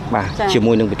ដាក់ណាស់បាទជា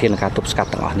មួយនឹងវិធានការទប់ស្កាត់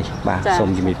ទាំងអស់នេះបាទសូម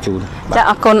ជំរាបជូនចា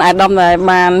អរគុណអាយដាមដែល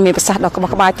បានមានប្រសាសន៍ដ៏ក្បោះ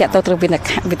ក្បាយតាក់ទងទៅ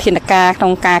វិធានការក្នុ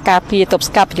ងការការពារទប់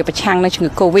ស្កាត់ប្រឆាំងនឹងជំងឺ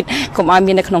Covid កុំឲ្យ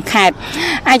មាននៅក្នុងខេត្ត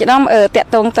អាយដាមតាក់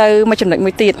ទងទៅមួយចំណុច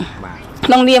មួយទៀត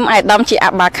ក្នុងនាមអាយដាមជាអ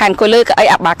បាខេត្តអង្គុយលើកៅអី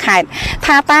អបាខេត្ត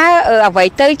ថាតើអ្វី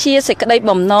ទៅជាសេចក្តី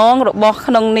បំណងរបស់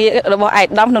ក្នុងនាមរបស់អាយ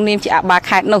ដាមក្នុងនាមជាអបា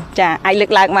ខេត្តនោះចាអាចលើក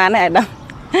ឡើងបានទេអាយដាម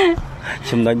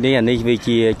ចំណុចនេះអានេះវា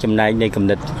ជាចំណែកនៃគំ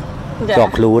និតជា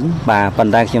ប់ខ្លួនបាទប៉ុ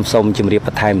ន្តែខ្ញុំសូមជម្រាបប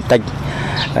ន្ថែមបន្តិច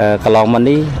កន្លងមក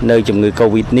នេះនៅជំងឺ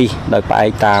Covid នេះដោយផ្អែ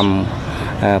កតាម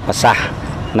ប្រសាសន៍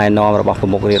ណែនាំរបស់ប្រ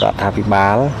មុខរាជរដ្ឋាភិបា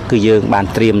លគឺយើងបាន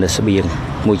ត្រៀមនៅស្បៀង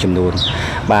មួយចំនួន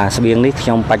បាទស្បៀងនេះខ្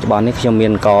ញុំបច្ចុប្បន្ននេះខ្ញុំមា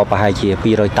នក៏ប្រហែលជា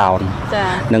200តោន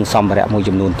និងសម្ភារៈមួយ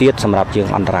ចំនួនទៀតសម្រាប់យើង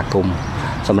អន្តរាគមន៍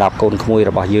សម្រាប់កូនក្មួយ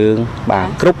របស់យើងបាទ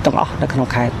គ្រប់ទាំងអស់នៅក្នុង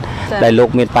ខេត្តដែលលោក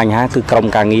មានបញ្ហាគឺក្រុម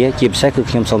ការងារជាពិសេសគឺ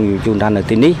ខ្ញុំសូមជូនថានៅ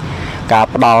ទីនេះការ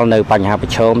ផ្ដល់នៅបញ្ហាប្រ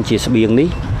ឈមជាស្បៀងនេះ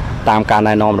តាមការ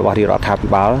ណែនាំរបស់រាជរដ្ឋាភិ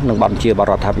បាលនិងបទបញ្ជារបស់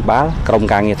រដ្ឋាភិបាលក្រុម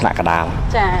ការងារថ្នាក់កណ្ដាល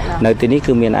នៅទីនេះ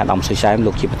គឺមានអាដាមសុយសែម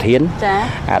លោកជាប្រធាន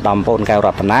អាដាមប្អូនកែវរ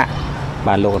តនៈ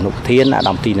បាទលោកអនុប្រធានអា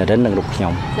ដាមទីនរិននិងលោកខ្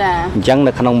ញុំអញ្ចឹង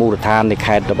នៅក្នុងមូលដ្ឋាននៃ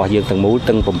ខេត្តរបស់យើងទាំងមូល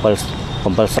ទាំង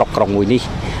7ស្រុកក្រុងមួយនេះ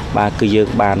បាទគឺយើង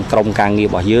បានក្រុមការងារ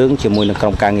របស់យើងជាមួយនឹងក្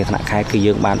រុមការងារថ្នាក់ខេត្តគឺ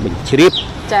យើងបានបញ្ជ្រាប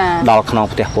ដល់ក្នុង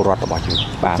ផ្ទះពលរដ្ឋរបស់យើង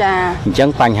បាទអញ្ចឹង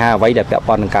បញ្ហាអ្វីដែលពាក់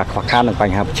ព័ន្ធនឹងការខ្វះខាតនិងប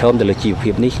ញ្ហាប្រឈមទៅលើជីវភា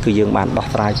ពនេះគឺយើងបានដោះ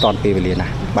ស្រាយទាន់ពេលវេលាណា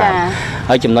ស់បាទ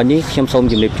ហើយចំណុចនេះខ្ញុំសូម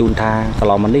ជម្រាបជូនថាកន្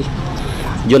លងមកនេះ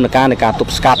យន្តការនៃការទ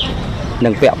ប់ស្កាត់និ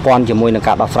ងពាក់ព័ន្ធជាមួយនឹង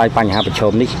ការដោះស្រាយបញ្ហាប្រឈ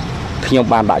មនេះខ្ញុំ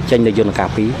បានដាក់ចេញនៅយន្តការ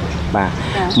2បាទ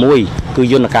មួយគឺ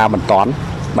យន្តការបន្ទាន់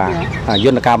បាទយ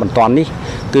ន្តការបន្ទាន់នេះ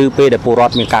គឺពេលដែលពលរ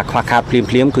ដ្ឋមានការខ្វះខាតភ្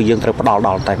លាមគឺយើងត្រូវផ្ដល់ដ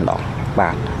ល់តែម្ដងបា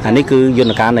ទអានេះគឺយ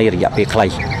ន្តការនៃរយៈពេលខ្លី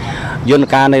យន្ត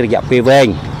ការនៃរយៈពេលវែង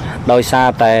ដោយសារ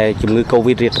តែជំងឺ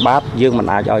Covid រាតត្បាតយើងមិន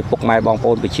អាចឲ្យពុកម៉ែបងប្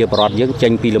អូនប្រជាពលរដ្ឋយើងចេ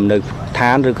ញពីលំនៅ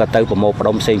ឋានឬក៏ទៅប្រមូលផ្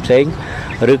ដុំផ្សេង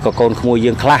ឬក៏កូនក្មួយ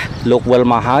យើងខ្លះលោកវិល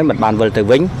មកហើយមិនបានវិលទៅ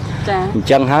វិញអញ្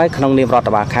ចឹងហើយក្នុងនាមរដ្ឋ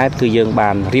បាលខេត្តគឺយើងបា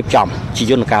នរៀបចំជា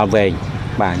យន្តការវែង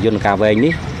បាទយន្តការវែង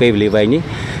នេះពេលវេលាវែងនេះ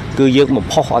គឺយើងបំ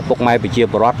ផុសឲ្យពុកម៉ែប្រជា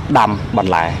ពលរដ្ឋដាំប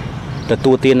ន្លែទ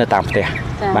ទួលទាននៅតាមផ្ទះ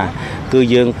បាទគឺ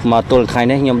យើងមកទល់ថ្ងៃ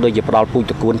នេះខ្ញុំដូចជាផ្ដល់ពូជ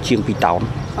តកួនជាង2តោន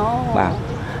បាទ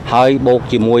ហើយបូក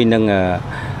ជាមួយនឹង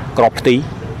ក្របផ្ទី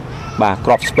បាទ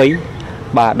ក្របស្ពៃ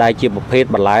បាទដែលជាប្រភេទ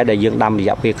បន្លែដែលយើងដាំរ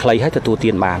យៈពេលខ្លីហើយទទួល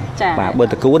ទានបានបាទបើ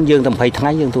តកួនយើងតែ20ថ្ងៃ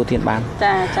យើងទទួលទានបាន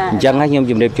អញ្ចឹងហើយខ្ញុំ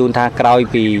ជម្រាបជូនថាក្រោយ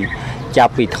ពីចា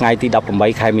ប់ពីថ្ងៃទី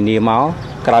18ខែមីនាមក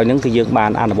ក្រោយហ្នឹងគឺយើងបា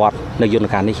នអនុវត្តនៅយន្ត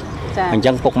ការនេះអញ្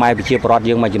ចឹងពុកម៉ែប្រជាពលរដ្ឋ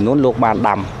យើងមួយចំនួនលោកបាន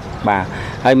ដាំ បាទ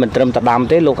ហើយមិនត្រឹមតែដាំ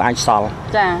ទេលោកអាចសល់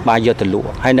បាទយកទៅលក់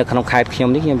ហើយនៅក្នុងខេត្តខ្ញុំ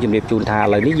នេះខ្ញុំជំរាបជូនថាឥ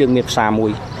ឡូវនេះយើងមានផ្សារមួ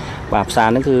យបាទផ្សារ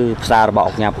ហ្នឹងគឺផ្សាររបស់អ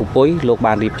ង្គការពុពុយលោក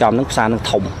បានរៀបចំហ្នឹងផ្សារហ្នឹង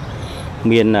ធំ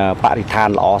មានបរិស្ថាន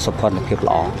ល្អសុខភាព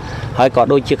ល្អហើយក៏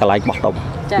ដូចជាកន្លែងបោះដុំ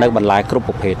នៅបន្លែគ្រប់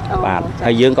ប្រភេទបាទ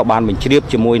ហើយយើងក៏បានបញ្ជ្រាប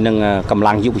ជាមួយនឹងកម្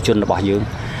លាំងយុវជនរបស់យើង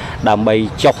ដើម្បី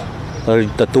ចុះ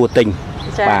ទទួលទិញ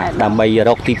បាទដើម្បីរ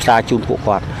កទីផ្សារជូនពួក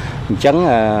គាត់អញ្ចឹង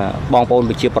បងប្អូន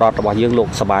ប្រជាពលរដ្ឋរបស់យើងលោក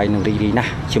សប្បាយនឹងរីករាយណា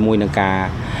ស់ជាមួយនឹងការ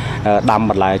ដាំ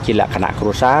បន្លែជាលក្ខណៈគ្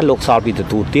រួសារលោកសល់ពីទ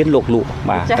ទួលទានលោកលក់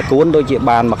បាទតកួនដូចជា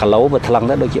បាន1គីឡូបើថ្លឹង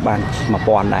ទៅដូចជាបាន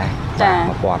1000ដែរ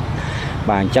1000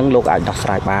បាទអញ្ចឹងលោកអាចដោះស្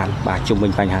រាយបានបាទជុំវិ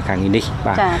ញបញ្ហាការងារនេះ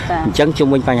បាទអញ្ចឹងជុំ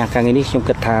វិញបញ្ហាការងារនេះខ្ញុំ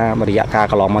គិតថារយៈកាល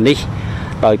កន្លងមកនេះ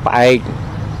ដោយផ្អែក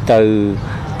ទៅ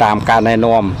តាមការណែ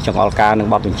នាំចង្អុលការនិង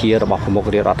បទបញ្ជារបស់ប្រមុខ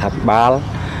រាជរដ្ឋាភិបាល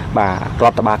បាទរ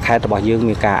ដ្ឋបាលខេត្តរបស់យើង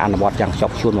មានការអនុវត្តយ៉ាងខ្ជា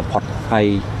ប់ខ្ជួនបំផុតហើយ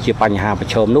ជាបញ្ហាប្រ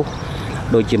ឈមនោះ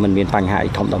ដូចជាមិនមានបញ្ហាអី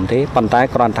ធំដុំទេប៉ុន្តែ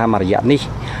គ្រាន់តែមួយរយៈនេះ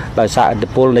ដោយសារឥទ្ធិ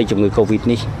ពលនៃជំងឺ Covid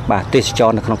នេះបាទទេសច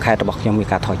រនៅក្នុងខេត្តរបស់ខ្ញុំមាន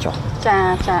ការថយចុះចា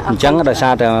អញ្ចឹងដោយសា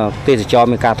រតែទេសចរ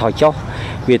មានការថយចុះ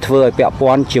វាធ្វើឲ្យពាក់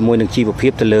ព័ន្ធជាមួយនឹងជីវភា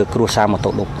ពទៅលើគ្រួសារម៉ូ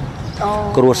តូឌុប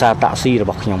គ្រួសារតាក់ស៊ីរ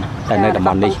បស់ខ្ញុំតែនៅតំប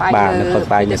ន់នេះបាទនៅផ្លូវ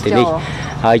បែកនៅទីនេះ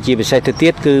ហើយជាពិសេសទៅទៀ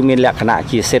តគឺមានលក្ខណៈ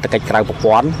ជាសេដ្ឋកិច្ចក្រៅប្រ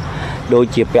ព័ន្ធដូច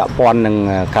ជាពាក់ព័ន្ធនឹង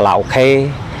កាឡាអូខេ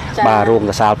បាទរោង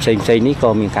កសាលផ្សេងនេះក៏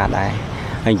មានការដែរ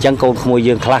អញ្ចឹងកូនក្មួយ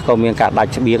យើងខ្លះក៏មានការដា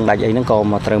ច់ស្បៀងដាច់អីហ្នឹងក៏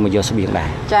មកត្រូវមកយកស្បៀងដែរ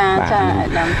ចា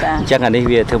អញ្ចឹងអានេះ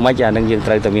វាធ្វើម៉េចអានឹងយើង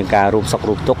ត្រូវតែមានការរួមសុខ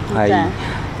រួមទុក្ខហើយ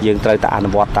យើងត្រូវតែអនុ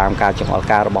វត្តតាមការចង្អុល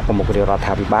ការរបស់ប្រមុខរាជរដ្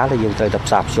ឋាភិបាលហើយយើងត្រូវតែ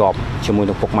ផ្សារភ្ជាប់ជាមួយ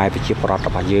នឹងពុកម៉ែប្រជាពលរដ្ឋ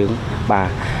របស់យើងបាទ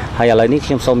ហើយឥឡូវនេះ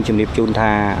ខ្ញុំសូមជម្រាបជូន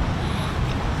ថា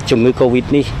ជំងឺ Covid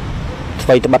នេះអ្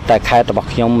វីត្បិតតែខេត្តរបស់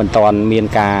ខ្ញុំមិនទាន់មាន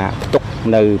ការផ្ទុក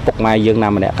នៅពុកម៉ែយើងណា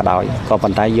ម្នាក់ក៏ដោយក៏ប៉ុ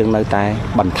ន្តែយើងនៅតែ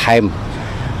បន្ថែម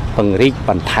ពង្រីក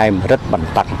បន្ថែមរឹតបន្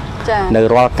តឹងនៅ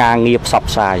រាល់ការងារផ្សព្វ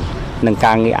ផ្សាយនិង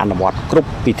ការងារអនុវត្តគ្រប់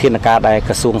វិធានការដែល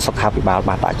ក្រសួងសុខាភិបាល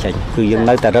បានដាក់ចេញគឺយើង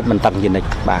នៅតែរឹតបន្តឹងជានិច្ច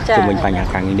បាទជុំវិញបញ្ហា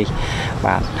ការងារនេះ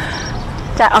បាទ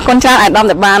ចាអរគុណច្រើនអាយដាម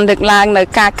ដែលបានលើកឡើងនៅ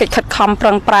ការកិច្ចខិតខំប្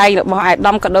រឹងប្រែងរបស់អាយ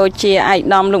ដាមក៏ដូចជាអាយ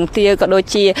ដាមលងទាក៏ដូច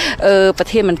ជាប្រ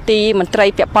ធានមន្ត្រីមន្ត្រី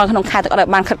ពាក់ព័ន្ធក្នុងខេត្តទាំងអស់ដែល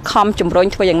បានខិតខំជំរុញ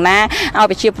ធ្វើយ៉ាងណាឲ្យ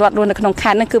ប្រជាពលរដ្ឋរស់នៅក្នុង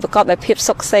ខេត្តនេះគឺប្រកបដោយភាព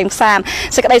សុខសេមសាន្ត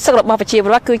សេចក្តីសុខរបស់ប្រជាពល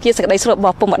រដ្ឋគឺជាសេចក្តីសុខរប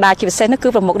ស់ពុកម្ដាយជាពិសេសនោះគឺ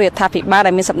ប្រមុខរាជរដ្ឋាភិបាល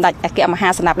ដែលមានសម្ដេចអគ្គមហា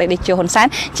សេនាបតីតេជោហ៊ុនសែន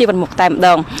ជាប្រមុខតែម្ដ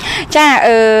ងចា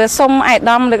សូមអាយ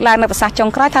ដាមលើកឡើងនៅប្រសាសន៍ចុង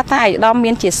ក្រោយថាតើអាយដាម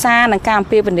មានជាសារនឹងការអំ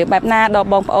ពាវនាវបែបណាដល់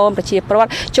បងប្អូនប្រជាពលរដ្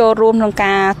ឋចូលរួមក្នុង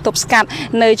ការទប់ស្កាត់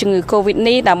នៅជំងឺ Covid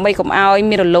នេះដើម្បីកុំឲ្យ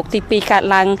មានរលកទី2កើត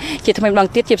ឡើងជាថ្មីម្ដង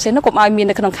ទៀតជាពិសេសនោះកុំឲ្យមាន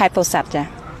នៅក្នុងខេត្តពោធិ៍សាត់ចា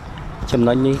ចំ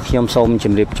ណុចនេះខ្ញុំសូមជ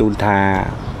ម្រាបជូនថា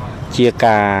ជា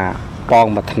ការប៉ង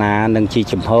ប្រាថ្នានិងជា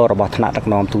ចំហរបស់ថ្នាក់ដឹក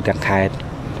នាំទូទាំងខេត្ត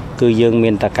គឺយើង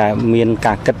មាន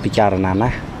ការគិតពិចារណាណា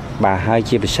បាទហើយ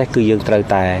ជាពិសេសគឺយើងត្រូវ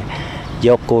តែយ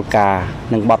កគោលការណ៍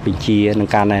និងបទបញ្ជានិង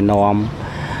ការណែនាំ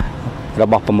រ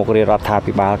បស់ប្រមុខរាជរដ្ឋា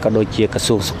ភិបាលក៏ដូចជាក្រ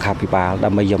សួងសុខាភិបាលដើ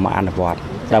ម្បីយកមកអនុវត្ត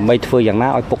ដើម្បីធ្វើយ៉ាងណា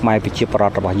ឲ្យពុកម៉ែប្រជាពលរ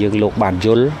ដ្ឋរបស់យើងលោកបានយ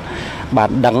ល់បាន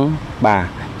ដឹងបាទ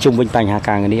ជុំវិញបញ្ហា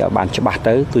ការងារនេះឲ្យបានច្បាស់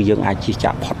ទៅគឺយើងអាចជៀស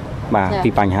ចាកផុតបាទពី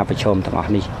បញ្ហាប្រឈមទាំងអ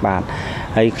ស់នេះបាទ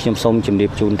ហើយខ្ញុំសូមជម្រា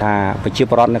បជូនថាប្រជា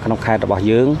ពលរដ្ឋនៅក្នុងខេត្តរបស់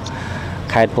យើង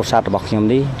ខេត្តពោធិ៍សាត់របស់ខ្ញុំ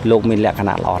នេះលោកមានលក្ខ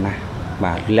ណៈល្អណាស់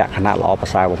បាទលក្ខណៈល្អប្រ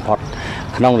សើរបំផុត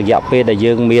ក្នុងរយៈពេលដែល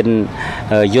យើងមាន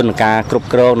យន្តការគ្រប់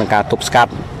គ្រងនិងការទប់ស្កា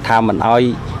ត់ថាមិនឲ្យ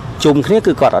ជុំគ្នា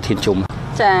គឺគាត់អត់ហ៊ានជុំ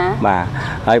ចាបាទ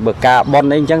ហើយបើការបន់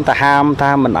អីអញ្ចឹងទៅហាម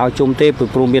ថាមិនឲ្យជុំទេ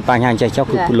ព្រោះមានបញ្ហាចេះចុះ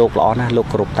គឺលោកល្អណាស់លោក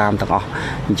គ្រប់តាមទាំងអស់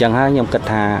អញ្ចឹងហើយខ្ញុំគិត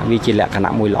ថាវាជាលក្ខ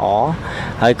ណៈមួយល្អ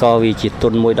ហើយក៏វាជាទុ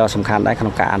នមួយដ៏សំខាន់ដែរក្នុ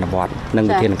ងការអនុវត្តនិង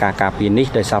វិធានការការពារនេះ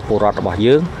ដោយសារពលរដ្ឋរបស់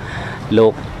យើងលោ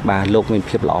កបាទលោកមាន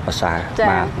ភាពល្អប្រសើរ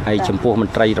បាទហើយចំពោះម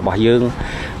ន្ត្រីរបស់យើង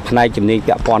ផ្នែកជំនាញ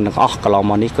ពាក់ព័ន្ធទាំងអស់កន្លង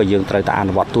មកនេះក៏យើងត្រូវតែអ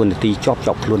នុវត្តទួនាទីជាប់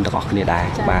ខ្លួនទាំងអស់គ្នាដែរ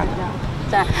បាទ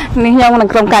ចានេះខ្ញុំនឹង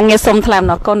ក្រុមការងារសូមថ្លែងអំ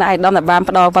ណរគុណដល់អាយដាមដែលបាន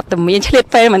ផ្ដល់វត្តមានឆ្លៀត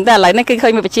ពេលមែនតើឥឡូវនេះគឺឃើ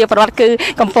ញមានប្រជាពលរដ្ឋគឺ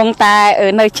កំពុងតែ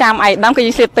នៅចាំអាយដាមគឺ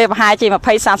ឆ្លៀតពេលប្រហែលជា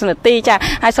20-30នាទីចា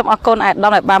ហើយសូមអរគុណអាយដា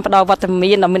មដែលបានផ្ដល់វត្ត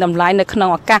មានដ៏មានតម្លៃនៅក្នុង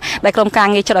ឱកាសដែលក្រុមការ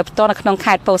ងារចុះដោយផ្ទាល់នៅក្នុង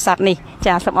ខេត្តពោធិ៍សាត់នេះ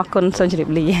ចាសូមអរគុណសូមជម្រាប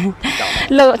លា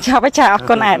លោកចាអរ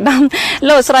គុណអាយដាម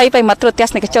លោកស្រីប្រិមត្តទូរទស្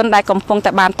សនិកជនដែលកំពុង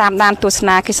តែបានតាមដានទស្ស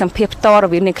នាកិច្ចសម្ភាសន៍ផ្ទាល់រ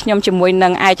វាងខ្ញុំជាមួយនឹ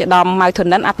ងឯកឧត្តមម៉ៅធ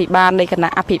និនអភិបាលនៃគ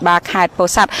ណៈអភិបាលខេត្តពោ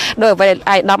ធិ៍សាត់ដោយអ្វី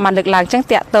អាយដាមបានលើកឡើងចឹង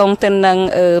តាក់ទងទៅនឹង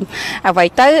អ្វី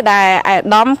ទៅដែលអាយ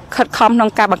ដាមខិតខំក្នុង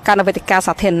ការបង្កើនវេទិកា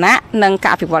សាធារណៈនិងកា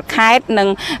រអភិវឌ្ឍខេត្តនិង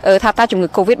ថាតើជំងឺ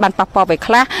Covid បានប៉ះពាល់អ្វី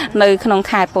ខ្លះនៅក្នុង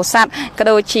ខេត្តពោធិ៍សាត់ក៏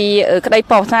ដូចជាក្តី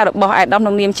ប៉ងស្នើរបស់អាយដាមក្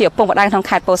នុងនាមជាឪពុកម្ដាយក្នុង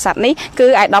ខេត្តពោធិ៍សាត់នេះគឺ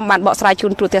អាយដាមបានបកស្រាយជូ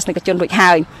នទូរទស្សនិកជនរួច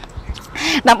ហើយ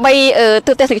ដើម្បី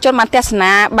ទូទស្សនិកជនបានទស្ស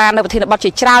នាបាននៅប្រធានបទជា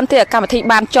ច្រើនទៀតកម្មវិធី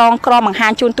បានចងក្រមបង្ហា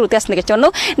ញជូនទូទស្សនិកជន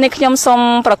នោះនេះខ្ញុំសូម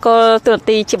ប្រកល់ទូរ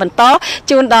ទស្សន៍ជាបន្ត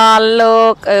ជូនដល់លោ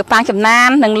កប៉ាងចំណាន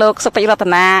និងលោកសុពេជ្ររត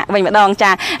នាវិញម្ដង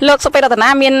ចាលោកសុពេជ្ររតនា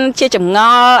មានជាចម្ង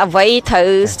ល់អ្វីត្រូវ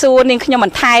សួរនាងខ្ញុំប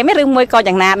ន្ថែមឬមួយក៏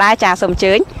យ៉ាងណាដែរចាសូមអញ្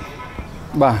ជើញ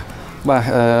បាទ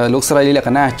លោកស្រីលក្ខ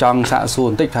ណៈចង់សាកសួរ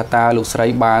បន្តិចថាតើលោកស្រី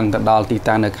បានទៅដល់ទី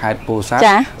តាំងនៅខេត្តពោធិ៍សាត់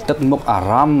ទឹកមុខអា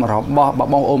រម្មណ៍របស់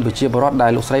បងប្អូនប្រជាពលរដ្ឋដែ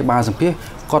លលោកស្រីបានសម្ភាស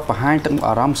គាត់បង្ហាញទឹកមុខ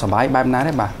អារម្មណ៍សប្បាយបែបណា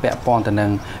ដែរបាទពាក់ព័ន្ធទៅនឹ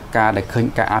ងការដែលឃើញ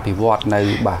ការអភិវឌ្ឍនៅ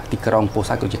បាទទីក្រុងពោធិ៍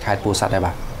សាត់ក៏ជាខេត្តពោធិ៍សាត់ដែរ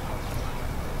បាទ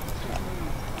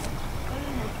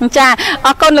ចាអ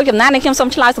រគុណលោកចំណាននេះខ្ញុំសូម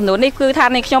ឆ្លើយសំណួរនេះគឺថា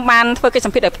នេះខ្ញុំបានធ្វើកិច្ចស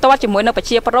ម្ភាសដោយផ្ទាល់ជាមួយនៅប្រ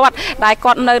ជាពលរដ្ឋដែល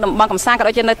គាត់នៅតំបន់កំសាន្តក៏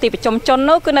ដូចជានៅទីប្រជុំជន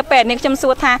នោះគឺនៅពេលនេះខ្ញុំសួ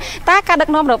រថាតើការដឹក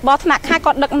នាំរបស់ថ្នាក់ខេត្ត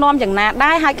គាត់ដឹកនាំយ៉ាងណា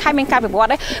ដែរហើយខេត្តមានការវិវត្ត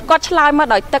ដែរគាត់ឆ្លើយមក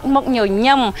ដោយទឹកមុខញ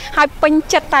ញឹមហើយពេញ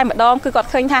ចិត្តតែម្ដងគឺគាត់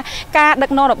ឃើញថាការដឹ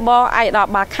កនាំរបស់ឯកឧត្តម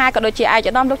បាខែក៏ដូចជាឯកឧ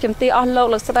ត្តមលោកជំទាវអស់លោ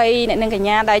កស្រីអ្នកនាងកញ្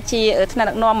ញាដែលជាថ្នាក់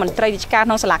ដឹកនាំមន្ត្រីរាជការ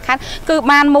ក្នុងសាលាខេត្តគឺ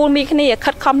បានមូលមីគ្នា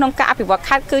ខិតខំក្នុងការអភិវឌ្ឍ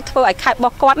ខេត្តគឺធ្វើឲ្យខេត្តរប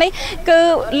ស់គាត់នេះគឺ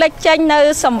លេចចេញនៅ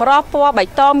សម្រស់ពណ៌បៃ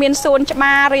តងមានសួនច្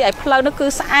បាររីឯផ្លូវនោះគឺ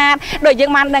ស្អាតដូចយើ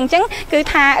ងបានដឹងអញ្ចឹងគឺ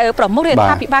ថាប្រមុខរដ្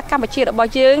ឋាភិបាលកម្ពុជារប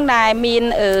ស់យើងដែលមាន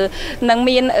នឹង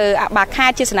មានបាខា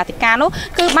ជាសេនាធិការនោះ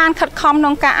គឺបានខិតខំក្នុ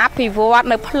ងការអភិវឌ្ឍ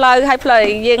នៅផ្លូវហើយផ្លូវ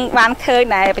យើងបានឃើញ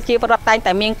ដែលប្រជាពលរដ្ឋតែង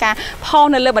តែមានការផុស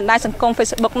នៅលើបណ្ដាញសង្គម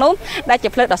Facebook នោះដែលជា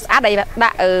ផ្លូវដ៏ស្អាតដែលដា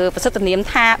ក់ប្រសិទ្ធនាម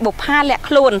ថាបុប្ផាលាក់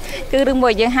ខ្លួនគឺឬមួ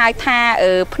យយើងហៅថា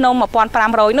ភ្នំ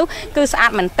1500នោះគឺស្អា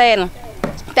តមែនទែន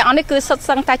តែអននេះគឺសុទ្ធ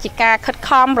សឹងតែជាការខិត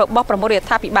ខំរបស់ប្រមុខរដ្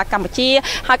ឋាភិបាលកម្ពុជា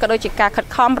ហើយក៏ដូចជាការខិត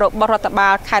ខំរបស់រដ្ឋបា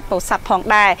លខេត្តពោធិ៍សាត់ផង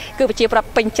ដែរគឺប្រជាប្រដ្ឋ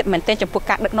ពេញចិត្តមែនទែនចំពោះ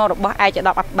ការដឹកនាំរបស់ឯកឧត្ត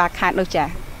មអភិបាលខេត្តនោះ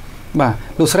ចា៎បាទ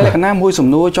លោកស្រីលក្ខណៈមួយសំ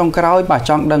ណួរចុងក្រោយបាទ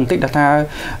ចង់ដឹងបន្តិចថា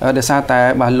ដោយសារតែ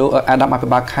បាទលោកអាដាមអភិ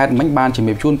បាលខេត្តមិញបានជំ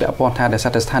រាបជូនពាក់ព័ន្ធថាដោយសា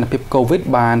រតែស្ថានភាពកូវីដ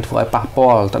បានធ្វើឲ្យប៉ះពា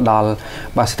ល់ទៅដល់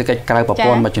បាទសេដ្ឋកិច្ចក្រៅប្រ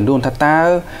ព័ន្ធមួយចំនួនថាតើ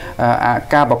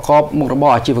ការប្រកបមុខរប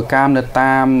រអាជីវកម្មនៅ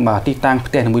តាមទីតាំង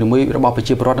ផ្ទះនីមួយៗរបស់ប្រ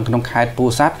ជាពលរដ្ឋនៅក្នុងខេត្តពោ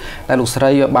ធិ៍សាត់ដែលលោកស្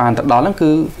រីបានទៅដល់ហ្នឹង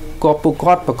គឺពួក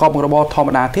គាត់ប្រកបមុខរបរធម្ម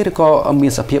តាទេឬក៏មា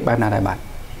នសភាពបែបណាដែរបា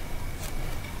ទ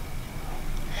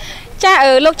ចា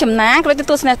លោកចំណានក៏ទូ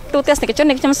ទស្សនិកជន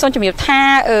នេះខ្ញុំសូមជម្រាបថា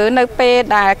នៅពេល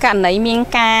ដែលករណីមាន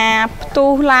ការផ្ទុះ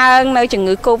ឡើងនៅជំ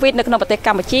ងឺ Covid នៅក្នុងប្រទេសក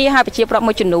ម្ពុជាហើយប្រជាពលរដ្ឋ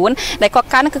មួយចំនួនដែលគាត់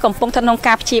កើតគឺកំពុងស្ថិតក្នុង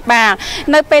ការព្យាបាល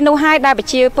នៅពេលនោះហើយដែលប្រ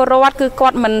ជាពលរដ្ឋគឺគា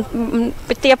ត់មិន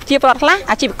ប្រជាពលរដ្ឋខ្លះ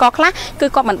អាជីវករខ្លះគឺ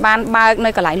គាត់មិនបានបើកនៅ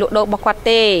កន្លែងលក់ដូររបស់គាត់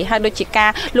ទេហើយដូចជាការ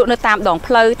លក់នៅតាមដង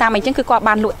ផ្លូវតាមអីចឹងគឺគាត់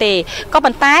បានលក់ទេក៏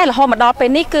ប៉ុន្តែរហូតមកដល់ពេល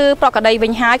នេះគឺប្រកក្តីវិ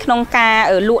ញហើយក្នុងការ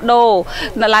លក់ដូរ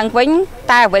នៅឡើងវិញ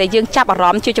តែអ្វីដែលយើងចាប់អារ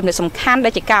ម្មណ៍ជាចំណុចសំខាន់ដែ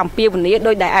លជាការអំពាវនាវ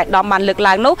ដោយដែលអាយដាមបានលើក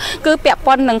ឡើងនោះគឺពាក់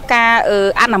ព័ន្ធនឹងការ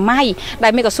អនាម័យដែ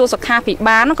លមានក្រសួងសុខាភិ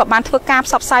បាលក៏បានធ្វើការ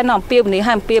ផ្សព្វផ្សាយនៅអំពាវនាវ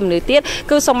ហើយអំពាវនាវទៀត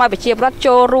គឺសូមឲ្យប្រជាពលរដ្ឋ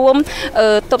ចូលរួម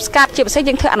ទប់ស្កាត់ជាពិសេស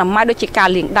យើងធ្វើអនាម័យដូចជាការ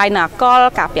លាងដៃនៅអាកុល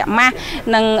ការពាក់ម៉ាស់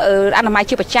និងអនាម័យ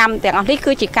ជាប្រចាំទាំងអស់នេះ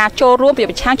គឺជាការចូលរួមប្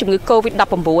រឆាំងជំងឺ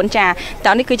Covid-19 ចា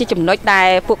តើនេះគឺជាចំណុចដែល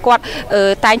ពួកគាត់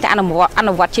តែងតែអ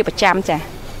នុវត្តជាប្រចាំ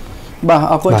ចាបាទ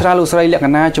អរគុណច្រើនលោកស្រីលក្ខ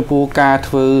ណៈចំពោះការ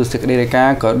ធ្វើសេចក្តីរាយការ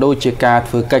ណ៍ក៏ដូចជាការ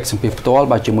ធ្វើកិច្ចសម្ភាសផ្ទាល់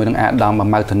បាទជាមួយនឹងអាដាម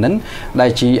ម៉ៅធនិនដែល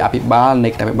ជាអភិបាលនៃ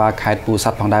គណៈអភិបាលខេត្តពោធិ៍សា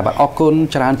ត់ផងដែរបាទអរគុណ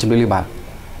ច្រើនជំរាបលាបាទ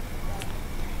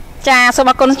ចាសូម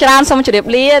អរគុណច្រើនសូមជម្រាប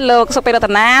លាលោកសុពេជ្ររត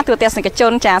នាទូទស្សនិកជ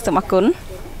នចាសូមអរគុណ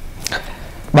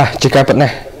បាទជាការពិតណា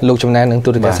ស់លោកចំណាននឹងទូ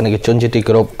រទស្សនិកជនជាទី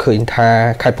គោរពឃើញថា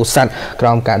ខេត្តពោធិ៍សាត់ក្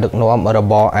រោមការដឹកនាំរ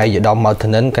បស់ឯកឧត្តមម៉ៅធ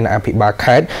និនគណៈអភិបាល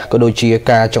ខេត្តក៏ដូចជា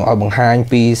ការចង់ឲ្យបង្ហាញ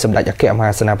ពីសម្ដេចអគ្គមហា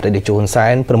សេនាបតីតេជោហ៊ុនសែ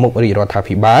នប្រមុខរាជរដ្ឋា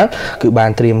ភិបាលគឺបាន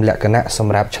ត្រៀមលក្ខណៈស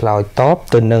ម្រាប់ឆ្លើយតប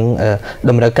ទៅនឹង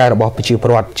តម្រូវការរបស់ប្រជាពល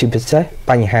រដ្ឋជាពិសេស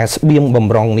បញ្ហាស្បៀងបំ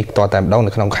រុងនេះបន្តតែម្ដង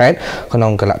នៅក្នុងខេត្តក្នុ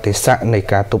ងកលៈទេសៈនៃ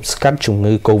ការទប់ស្កាត់ជំ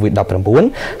ងឺ Covid-19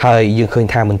 ហើយយើងឃើញ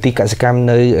ថាមន្ទីរកសិកម្ម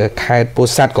នៅខេត្តពោ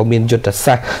ធិ៍សាត់ក៏មានយុទ្ធ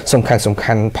សាស្ត្រសំ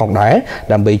ខាន់ផងដែរ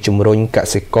ដើម្បីជំរុញក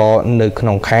សិករនៅក្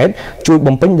នុងខេត្តជួយ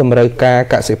បំពេញតម្រូវការ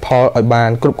កសិផលឲ្យបាន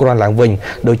គ្រប់គ្រាន់ឡើងវិញ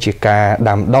ដូចជាការ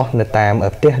ដាំដុះនៅតាម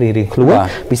ផ្ទះរៀងៗខ្លួន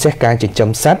ពិសេសការចិញ្ចឹម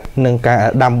សត្វនិងការ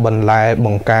ដាំបន្លែប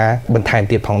ង្ការបន្ថែម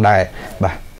ទៀតផងដែរបាទ